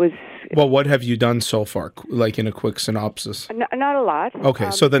 Well, what have you done so far, like in a quick synopsis? Not a lot. Okay,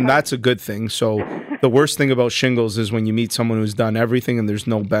 so then that's a good thing. So the worst thing about shingles is when you meet someone who's done everything and there's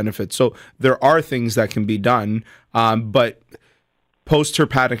no benefit. So there are things that can be done, but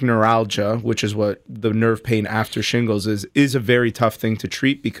post-herpetic neuralgia, which is what the nerve pain after shingles is a very tough thing to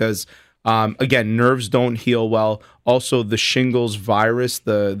treat because again, nerves don't heal well. Also, the shingles virus,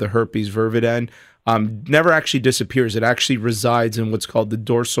 the herpes viridans, never actually disappears. It actually resides in what's called the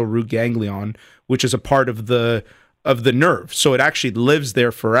dorsal root ganglion, which is a part of the nerve. So it actually lives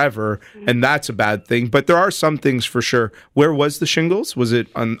there forever, and that's a bad thing. But there are some things for sure. Where was the shingles? Was it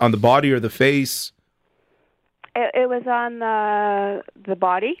on the body or the face? It was on the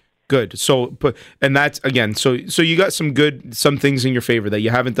body. Good. So, and that's again. So you got some things in your favor that you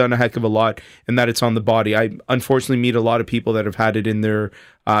haven't done a heck of a lot, and that it's on the body. I unfortunately meet a lot of people that have had it in their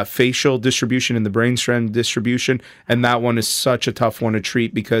facial distribution, in the brainstem distribution, and that one is such a tough one to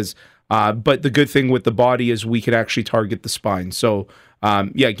treat because. But the good thing with the body is we could actually target the spine. So,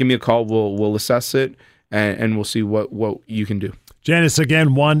 give me a call. We'll assess it and we'll see what you can do. Janice, again,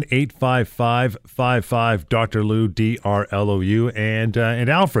 1-855-55 Dr. Lou, DRLOU, and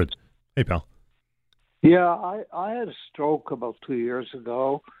Alfred. Hey, pal. Yeah, I had a stroke about 2 years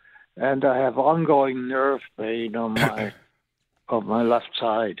ago, and I have ongoing nerve pain on my left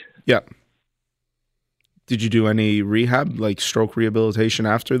side. Yeah. Did you do any rehab, like stroke rehabilitation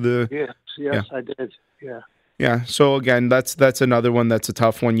after the? Yes, I did. Yeah. Yeah. So again, that's another one that's a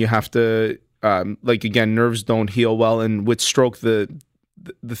tough one. You have to again, nerves don't heal well, and with stroke, the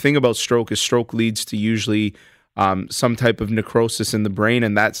thing about stroke is stroke leads to usually some type of necrosis in the brain,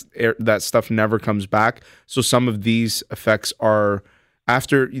 and that stuff never comes back. So some of these effects are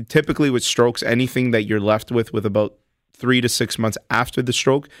typically with strokes, anything that you're left with about 3 to 6 months after the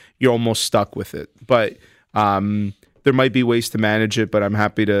stroke, you're almost stuck with it. But there might be ways to manage it, but I'm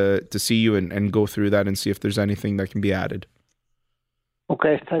happy to see you and go through that and see if there's anything that can be added.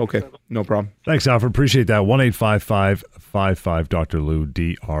 Okay, thanks. Okay, no problem. Thanks, Alfred. Appreciate that. 1-855-55 Dr. Lou,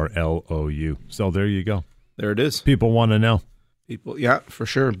 DRLOU. So there you go. There it is. People want to know. People, yeah, for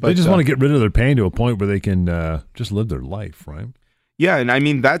sure. But they just want to get rid of their pain to a point where they can just live their life, right? Yeah, and I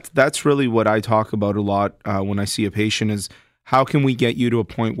mean that's really what I talk about a lot when I see a patient is how can we get you to a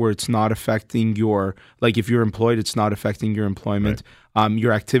point where it's not affecting your, like if you're employed, it's not affecting your employment,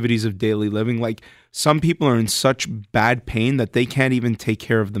 your activities of daily living. Like some people are in such bad pain that they can't even take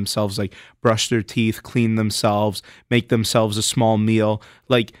care of themselves, like brush their teeth, clean themselves, make themselves a small meal.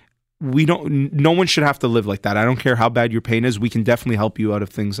 Like no one should have to live like that. I don't care how bad your pain is. We can definitely help you out of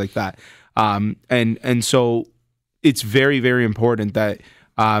things like that. And so it's very, very important that,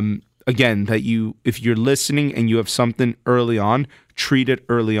 again, that if you're listening and you have something early on, treat it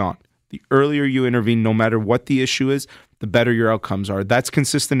early on. The earlier you intervene, no matter what the issue is, the better your outcomes are. That's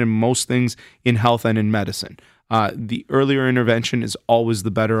consistent in most things in health and in medicine. The earlier intervention is always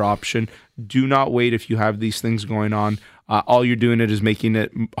the better option. Do not wait if you have these things going on. All you're doing is making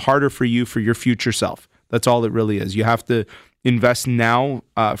it harder for you for your future self. That's all it really is. You have to invest now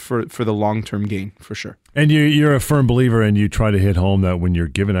for the long-term gain, for sure. And you're a firm believer, and you try to hit home that when you're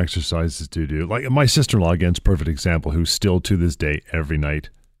given exercises to do, like my sister-in-law, again, is a perfect example, who still to this day, every night,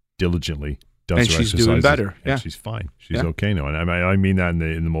 diligently does her exercises. And she's doing better. Yeah. She's fine. She's okay now. And I mean that in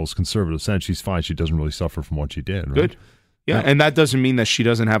the most conservative sense. She's fine. She doesn't really suffer from what she did. Right? Good. Yeah, and that doesn't mean that she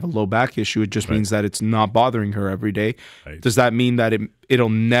doesn't have a low back issue. It just means that it's not bothering her every day. Right. Does that mean that it'll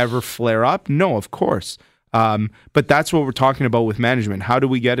never flare up? No, of course. But that's what we're talking about with management. How do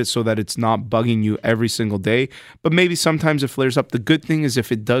we get it so that it's not bugging you every single day? But maybe sometimes it flares up. The good thing is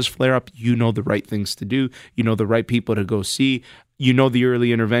if it does flare up, you know the right things to do. You know the right people to go see. You know the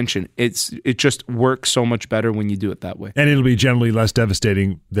early intervention. It just works so much better when you do it that way. And it'll be generally less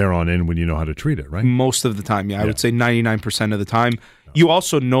devastating there on in when you know how to treat it, right? Most of the time, yeah. I would say 99% of the time. You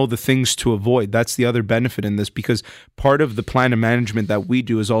also know the things to avoid. That's the other benefit in this, because part of the plan of management that we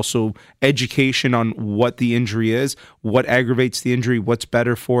do is also education on what the injury is, what aggravates the injury, what's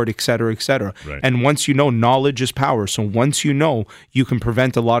better for it, et cetera, et cetera. Right. And once you know, knowledge is power. So once you know, you can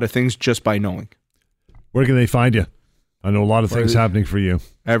prevent a lot of things just by knowing. Where can they find you? I know a lot of things happening for you.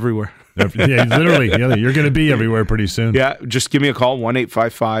 Everywhere. Yeah, literally. Yeah, you're going to be everywhere pretty soon. Yeah, just give me a call,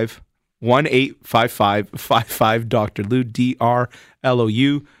 1-855 Dr. Lou,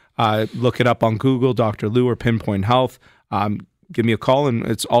 DRLOU. Look it up on Google, Dr. Lou or Pinpoint Health. Give me a call, and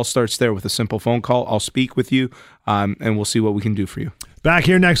it all starts there with a simple phone call. I'll speak with you, and we'll see what we can do for you. Back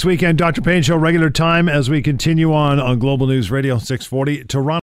here next weekend, Dr. Payne Show, regular time as we continue on Global News Radio 640. Toronto.